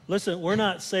fault. Listen, we're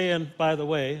not saying, by the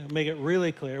way, make it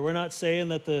really clear, we're not saying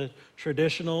that the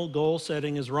traditional goal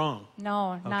setting is wrong.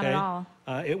 No, not at all.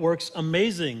 It works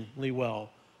amazingly well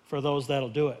for those that'll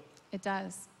do it. It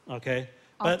does. Okay?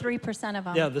 All 3% of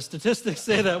them. Yeah, the statistics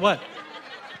say that what?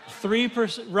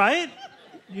 3%, right?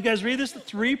 You guys read this?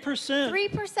 3%.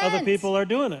 3% of the people are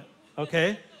doing it.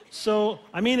 Okay? So,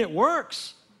 it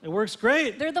works. It works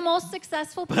great. They're the most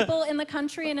successful people in the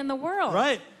country and in the world.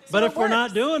 Right. So but if we're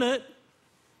not doing it,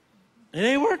 it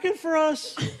ain't working for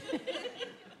us.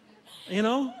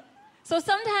 So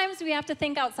sometimes we have to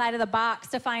think outside of the box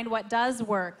to find what does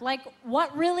work. Like,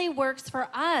 what really works for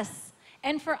us?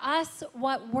 And for us,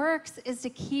 what works is to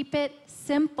keep it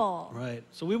simple. Right.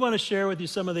 So we want to share with you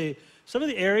some of the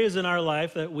areas in our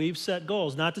life that we've set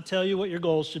goals. Not to tell you what your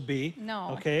goals should be.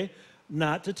 No. Okay?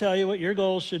 Not to tell you what your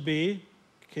goals should be, in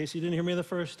case you didn't hear me the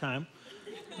first time,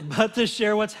 but to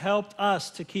share what's helped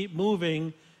us to keep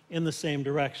moving in the same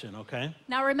direction, okay?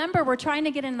 Now remember, we're trying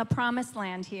to get in the promised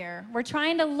land here. We're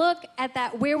trying to look at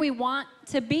that where we want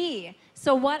to be.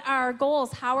 So what are our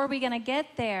goals? How are we going to get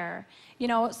there?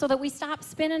 So that we stop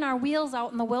spinning our wheels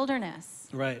out in the wilderness.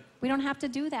 Right. We don't have to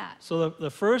do that. So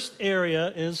the first area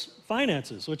is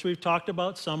finances, which we've talked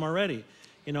about some already.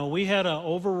 We had an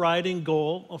overriding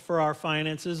goal for our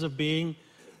finances of being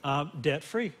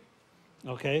debt-free.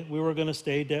 Okay? We were going to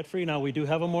stay debt-free. Now, we do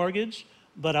have a mortgage,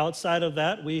 but outside of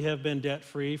that, we have been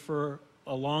debt-free for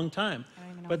a long time. I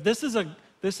don't even know. But this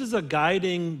is a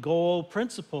guiding goal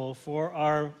principle for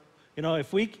our,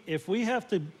 if we have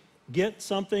to get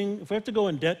something, if we have to go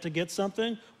in debt to get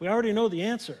something, we already know the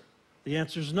answer. The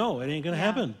answer is no, it ain't going to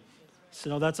happen.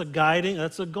 So that's a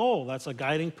goal, that's a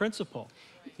guiding principle,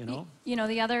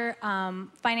 The other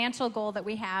financial goal that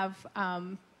we have,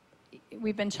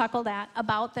 we've been chuckled at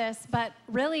about this, but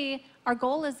really our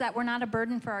goal is that we're not a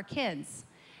burden for our kids.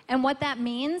 And what that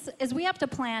means is we have to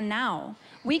plan now.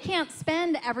 We can't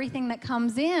spend everything that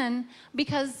comes in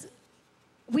because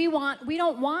we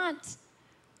don't want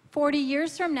 40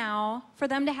 years from now for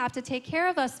them to have to take care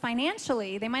of us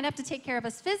financially. They might have to take care of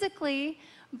us physically,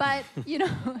 but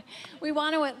we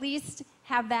want to at least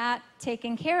have that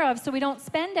taken care of so we don't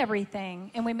spend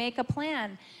everything and we make a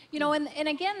plan. And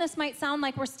again, this might sound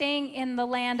like we're staying in the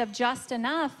land of just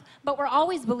enough, but we're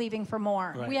always believing for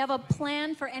more. Right. We have a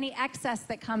plan for any excess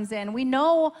that comes in. We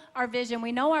know our vision.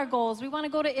 We know our goals. We want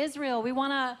to go to Israel.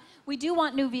 We do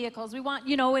want new vehicles. We want,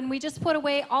 and we just put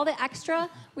away all the extra.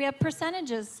 We have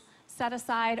percentages set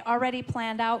aside, already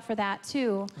planned out for that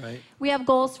too. Right. We have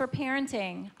goals for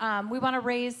parenting. We want to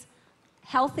raise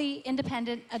healthy,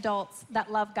 independent adults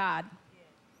that love God.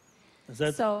 Is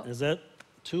that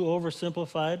too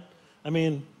oversimplified? I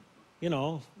mean, when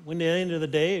at the end of the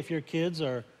day, if your kids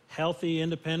are healthy,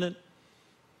 independent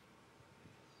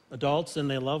adults and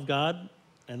they love God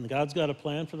and God's got a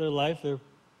plan for their life, they're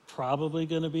probably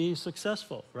going to be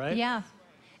successful, right? Yeah.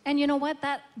 And you know what?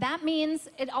 That means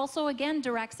it also, again,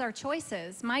 directs our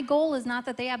choices. My goal is not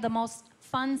that they have the most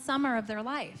fun summer of their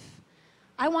life.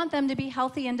 I want them to be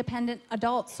healthy, independent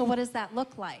adults. So what does that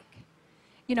look like?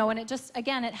 And it just,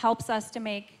 again, it helps us to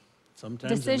make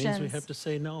Sometimes decisions. It means we have to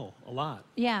say no a lot.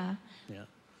 Yeah.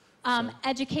 Yeah.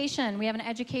 Education. We have an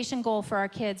education goal for our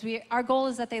kids. Our goal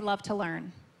is that they love to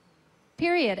learn.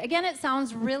 Period. Again, it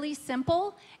sounds really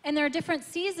simple, and there are different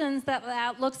seasons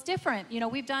that looks different.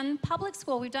 We've done public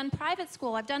school, we've done private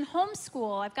school, I've done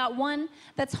homeschool. I've got one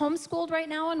that's homeschooled right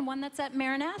now and one that's at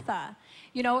Maranatha.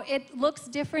 It looks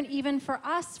different even for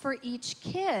us, for each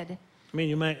kid. I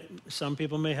mean, some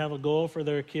people may have a goal for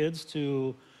their kids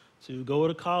to go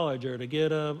to college or to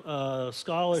get a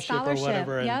scholarship or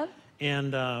whatever. Yep.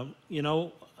 And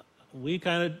we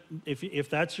kind of, if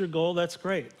that's your goal, that's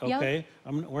great. Okay.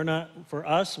 Yep. We're not, for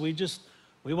us, we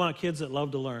want kids that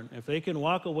love to learn. If they can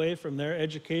walk away from their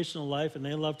educational life and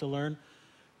they love to learn,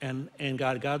 and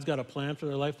God's got a plan for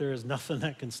their life, there is nothing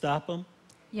that can stop them.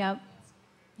 Yep.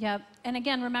 And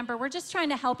again, remember, we're just trying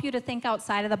to help you to think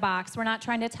outside of the box. We're not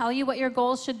trying to tell you what your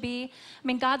goals should be. I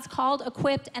mean, God's called,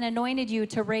 equipped, and anointed you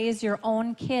to raise your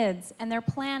own kids, and their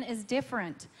plan is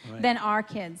different than our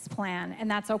kids' plan,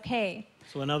 and that's okay.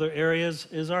 So in other areas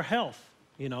is our health.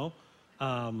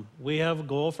 We have a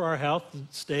goal for our health to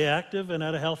stay active and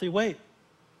at a healthy weight.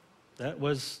 That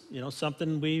was,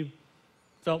 something we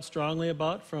felt strongly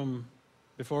about from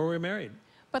before we were married.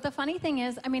 But the funny thing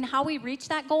is, how we reach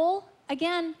that goal,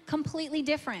 again, completely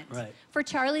different. Right. For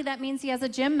Charlie, that means he has a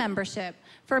gym membership.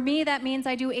 For me, that means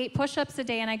I do 8 push-ups a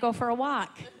day and I go for a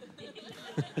walk.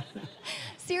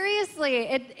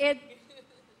 Seriously,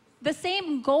 the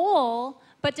same goal,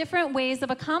 but different ways of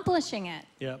accomplishing it.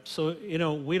 Yeah, so,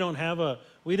 we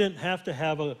didn't have to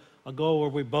have a goal where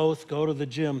we both go to the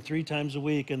gym 3 times a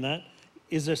week, and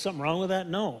is there something wrong with that?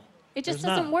 No. It just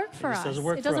doesn't work for us.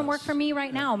 It doesn't work for me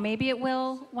right now. Maybe it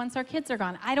will once our kids are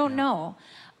gone. I don't know.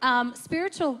 Our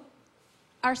spiritual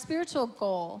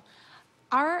goal.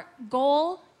 Our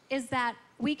goal is that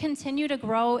we continue to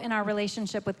grow in our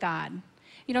relationship with God.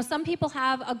 Some people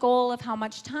have a goal of how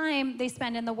much time they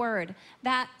spend in the Word,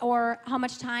 or how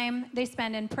much time they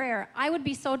spend in prayer. I would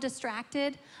be so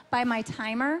distracted by my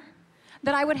timer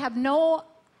that I would have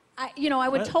I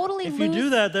would totally lose. If you do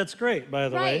that, that's great, by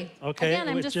the way. Okay. Again,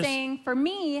 I'm just saying, for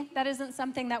me, that isn't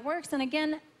something that works. And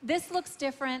again, this looks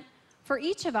different for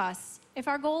each of us. If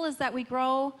our goal is that we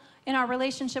grow in our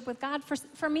relationship with God,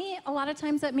 for me, a lot of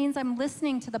times that means I'm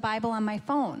listening to the Bible on my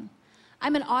phone.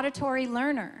 I'm an auditory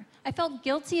learner. I felt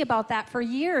guilty about that for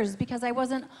years because I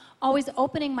wasn't always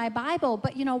opening my Bible.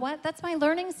 But you know what? That's my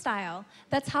learning style.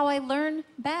 That's how I learn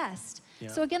best. Yeah.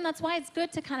 So again, that's why it's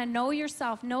good to kind of know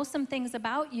yourself, know some things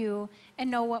about you, and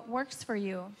know what works for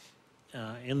you.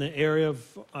 In the area of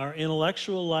our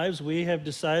intellectual lives, we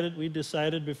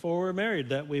decided before we were married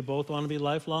that we both want to be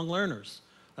lifelong learners.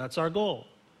 That's our goal.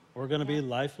 We're going to be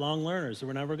lifelong learners.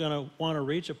 We're never going to want to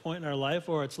reach a point in our life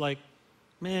where it's like,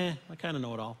 I kind of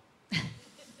know it all.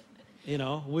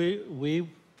 We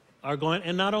are going,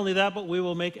 and not only that, but we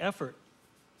will make effort,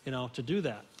 to do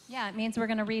that. Yeah, it means we're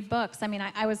going to read books.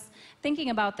 I was thinking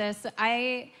about this.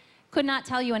 I could not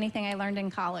tell you anything I learned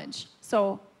in college.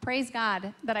 So praise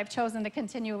God that I've chosen to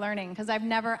continue learning, because I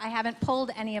haven't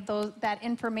pulled any of that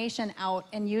information out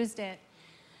and used it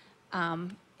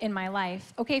in my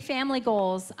life. Okay, family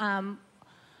goals.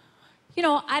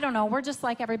 I don't know. We're just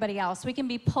like everybody else. We can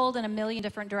be pulled in a million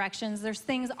different directions. There's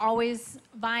things always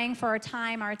vying for our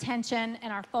time, our attention,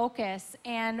 and our focus.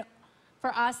 And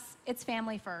for us, it's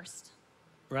family first.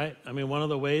 Right. One of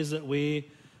the ways that we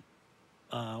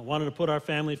wanted to put our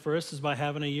family first is by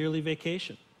having a yearly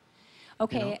vacation.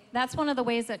 Okay, You know? that's one of the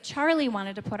ways that Charlie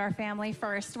wanted to put our family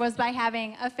first, was by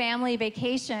having a family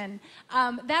vacation.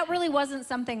 That really wasn't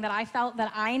something that I felt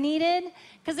that I needed,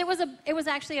 because it was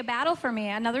actually a battle for me.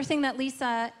 Another thing that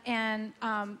Lisa and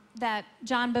that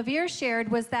John Bevere shared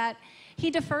was that he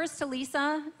defers to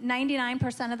Lisa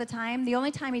 99% of the time. The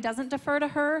only time he doesn't defer to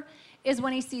her is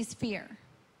when he sees fear.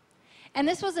 And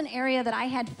this was an area that I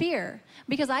had fear,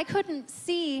 because I couldn't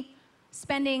see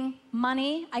spending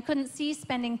money. I couldn't see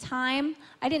spending time.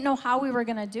 I didn't know how we were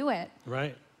going to do it.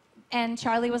 Right. And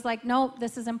Charlie was like, no,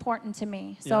 this is important to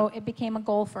me. So it became a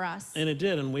goal for us. And it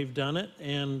did, and we've done it.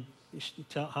 And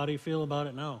how do you feel about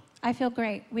it now? I feel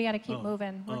great. We got to keep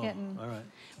moving. All right.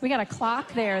 We got a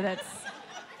clock there that's,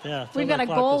 Yeah. we've got a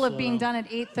goal of being done at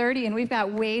 8:30, and we've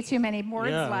got way too many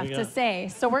words left to say.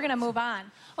 So we're going to move on.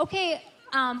 Okay,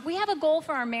 we have a goal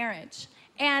for our marriage.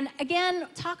 And again,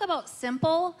 talk about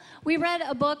simple. We read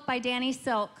a book by Danny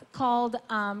Silk called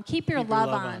Keep Your Love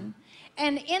On.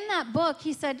 And in that book,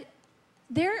 he said,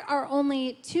 there are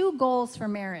only two goals for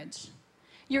marriage.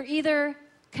 You're either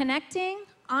connecting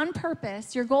on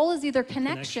purpose. Your goal is either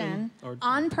connection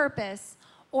on purpose,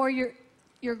 or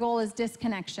your goal is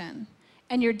disconnection.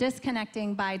 And you're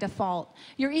disconnecting by default.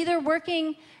 You're either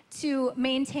working to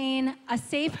maintain a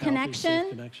safe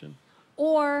connection,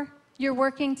 or you're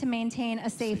working to maintain a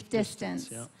safe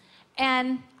distance. Yeah.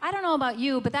 And I don't know about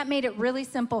you, but that made it really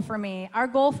simple for me. Our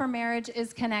goal for marriage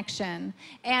is connection.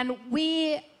 And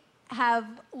we have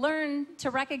learned to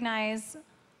recognize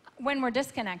when we're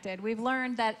disconnected. We've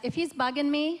learned that if he's bugging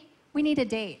me, we need a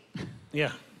date.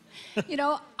 Yeah. You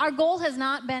know, our goal has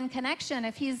not been connection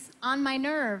if he's on my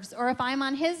nerves or if I'm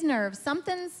on his nerves.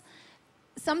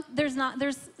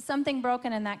 There's something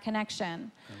broken in that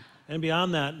connection. And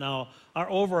beyond that, now, our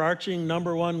overarching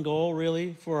number one goal,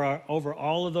 really, over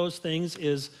all of those things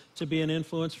is to be an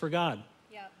influence for God.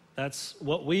 Yep. That's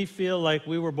what we feel like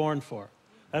we were born for.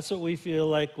 That's what we feel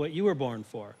like what you were born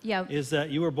for. Yep. Is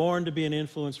that you were born to be an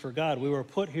influence for God. We were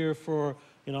put here for,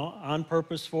 on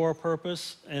purpose, for a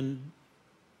purpose, and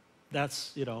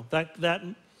that's, that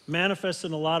manifests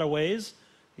in a lot of ways,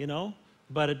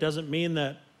 but it doesn't mean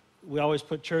that we always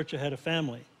put church ahead of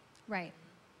family. Right.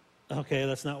 Okay,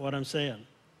 that's not what I'm saying.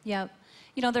 Yep.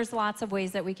 There's lots of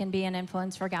ways that we can be an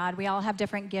influence for God. We all have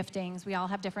different giftings. We all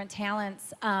have different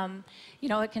talents.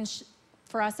 It can,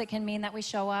 for us, it can mean that we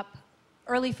show up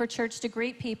early for church to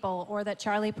greet people, or that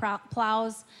Charlie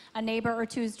plows a neighbor or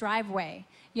two's driveway.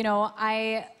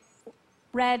 I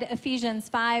read Ephesians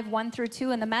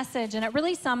 5:1-2 in the Message, and it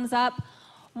really sums up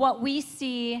what we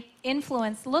see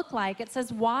influence look like. It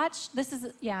says,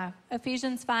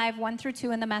 Ephesians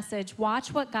 5:1-2 in the Message.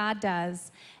 Watch what God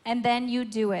does, and then you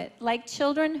do it. Like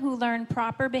children who learn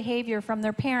proper behavior from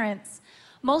their parents,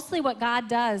 mostly what God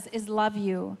does is love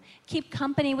you. Keep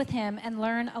company with him and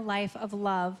learn a life of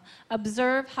love.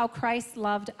 Observe how Christ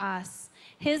loved us.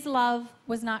 His love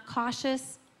was not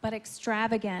cautious, but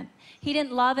extravagant. He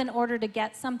didn't love in order to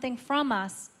get something from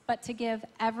us, but to give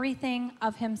everything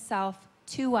of himself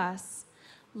to us.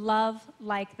 Love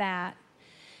like that.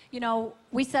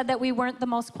 We said that we weren't the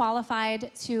most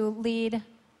qualified to lead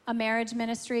a marriage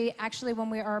ministry. Actually, when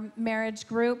we were a marriage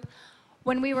group,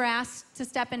 when we were asked to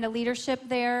step into leadership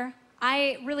there,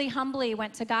 I really humbly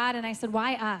went to God and I said,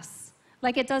 why us?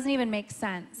 Like, it doesn't even make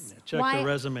sense. Yeah, check the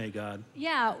resume, God.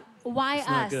 Yeah, why it's us?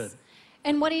 Not good.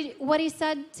 And what he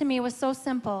said to me was so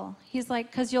simple. He's like,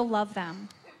 because you'll love them.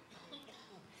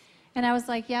 And I was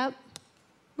like, yep,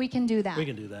 we can do that. We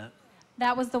can do that.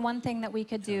 That was the one thing that we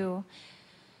could do.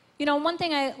 One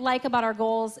thing I like about our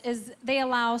goals is they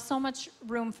allow so much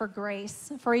room for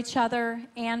grace for each other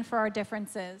and for our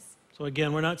differences. So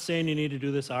again, we're not saying you need to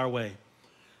do this our way,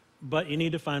 but you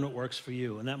need to find what works for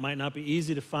you. And that might not be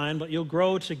easy to find, but you'll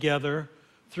grow together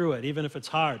through it, even if it's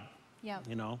hard. Yep.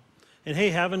 And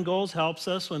hey, having goals helps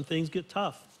us when things get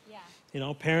tough.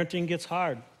 Yeah. Parenting gets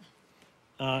hard.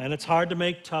 And it's hard to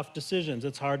make tough decisions.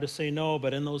 It's hard to say no,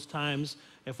 but in those times,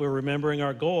 if we're remembering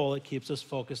our goal, it keeps us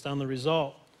focused on the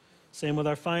result. Same with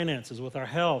our finances, with our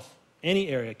health, any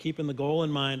area, keeping the goal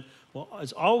in mind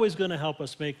is always going to help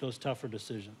us make those tougher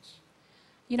decisions.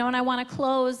 And I want to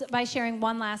close by sharing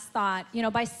one last thought.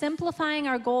 By simplifying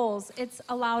our goals, it's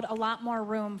allowed a lot more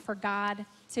room for God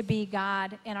to be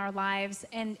God in our lives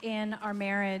and in our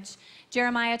marriage.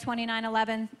 Jeremiah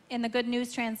 29:11 in the Good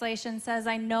News Translation says,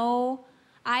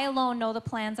 I alone know the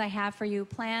plans I have for you,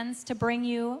 plans to bring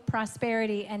you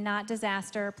prosperity and not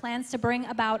disaster, plans to bring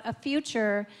about a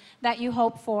future that you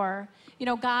hope for.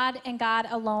 God and God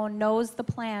alone knows the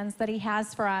plans that he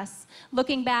has for us.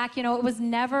 Looking back, it was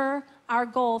never our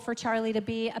goal for Charlie to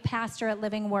be a pastor at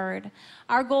Living Word.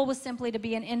 Our goal was simply to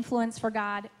be an influence for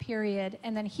God, period.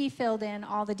 And then he filled in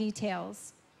all the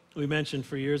details. We mentioned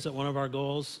for years that one of our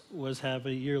goals was have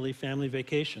a yearly family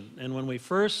vacation. And when we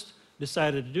first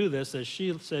decided to do this, as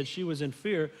she said, she was in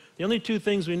fear. The only two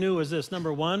things we knew was this.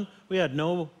 Number one, we had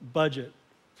no budget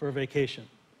for a vacation.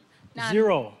 None.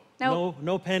 Zero. Nope.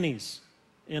 No pennies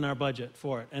in our budget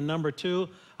for it. And number two,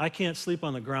 I can't sleep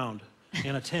on the ground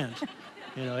in a tent.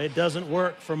 You know, it doesn't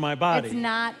work for my body. It's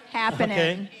not happening.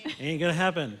 Okay? Ain't gonna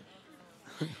happen.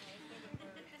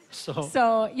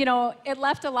 So, you know, it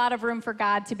left a lot of room for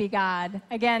God to be God.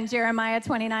 Again, Jeremiah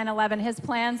 29:11, his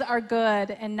plans are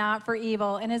good and not for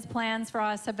evil, and his plans for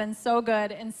us have been so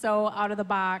good and so out of the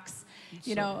box.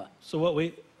 So what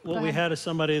we had is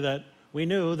somebody that we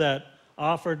knew that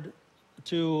offered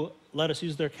to let us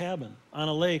use their cabin on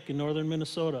a lake in northern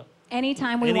Minnesota.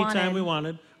 Anytime we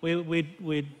wanted.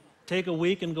 We'd take a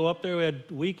week and go up there. We had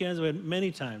weekends. We had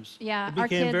many times. Yeah, we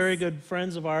became very good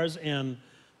friends of ours, and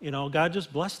you know, God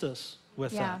just blessed us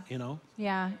with that, you know?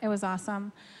 Yeah, it was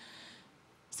awesome.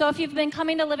 So if you've been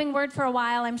coming to Living Word for a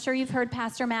while, I'm sure you've heard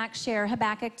Pastor Max share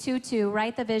Habakkuk 2:2,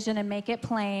 write the vision and make it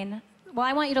plain. Well,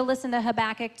 I want you to listen to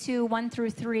Habakkuk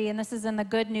 2:1-3, and this is in the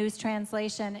Good News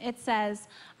translation. It says,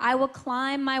 I will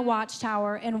climb my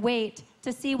watchtower and wait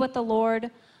to see what the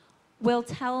Lord will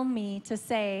tell me to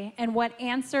say and what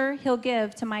answer he'll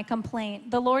give to my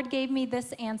complaint. The Lord gave me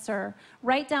this answer.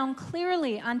 Write down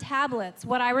clearly on tablets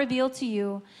what I reveal to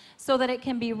you so that it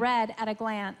can be read at a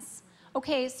glance.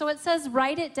 Okay, so it says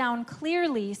write it down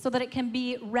clearly so that it can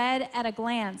be read at a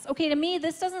glance. Okay, to me,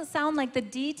 this doesn't sound like the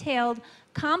detailed,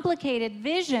 complicated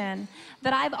vision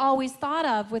that I've always thought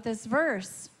of with this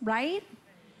verse, right?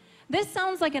 This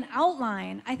sounds like an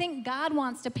outline. I think God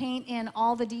wants to paint in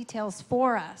all the details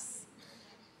for us.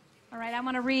 All right, I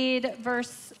want to read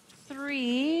verse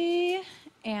 3,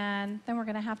 and then we're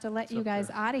going to have to let you guys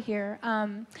out of here.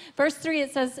 Verse 3,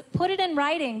 it says, put it in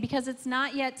writing because it's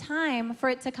not yet time for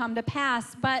it to come to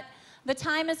pass, but the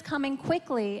time is coming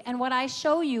quickly, and what I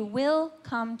show you will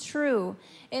come true.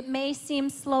 It may seem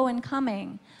slow in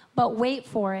coming, but wait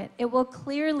for it. It will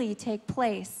clearly take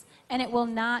place, and it will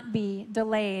not be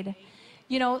delayed.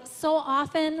 You know, so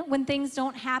often when things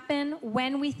don't happen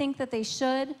when we think that they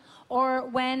should, or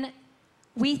when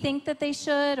we think that they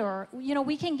should, or, you know,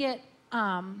 we can get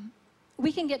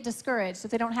discouraged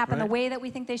if they don't happen the way that we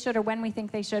think they should or when we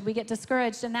think they should. We get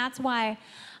discouraged, and that's why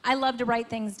I love to write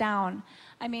things down.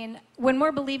 I mean, when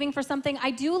we're believing for something,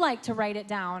 I do like to write it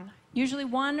down, usually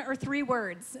 1 or 3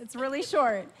 words. It's really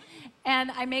short.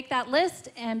 And I make that list,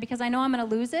 and because I know I'm going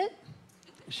to lose it.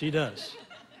 She does.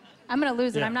 I'm going to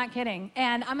lose it. I'm not kidding.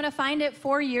 And I'm going to find it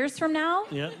 4 years from now.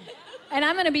 Yeah. And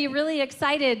I'm going to be really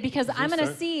excited because I'm going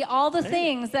to see all the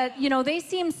things that, you know, they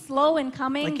seem slow in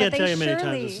coming, but they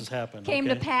surely came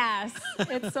to pass.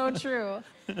 It's so true.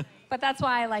 But that's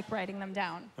why I like writing them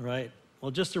down. All right. Well,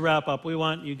 just to wrap up, we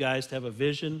want you guys to have a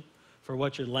vision for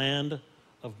what your land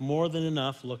of more than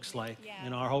enough looks like. Yeah.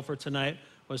 You know, our hope for tonight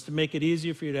was to make it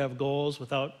easier for you to have goals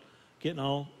without getting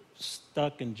all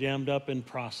stuck and jammed up in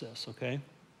process, okay?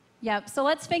 Yep, so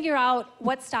let's figure out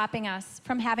what's stopping us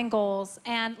from having goals,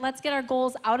 and let's get our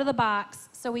goals out of the box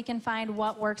so we can find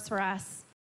what works for us.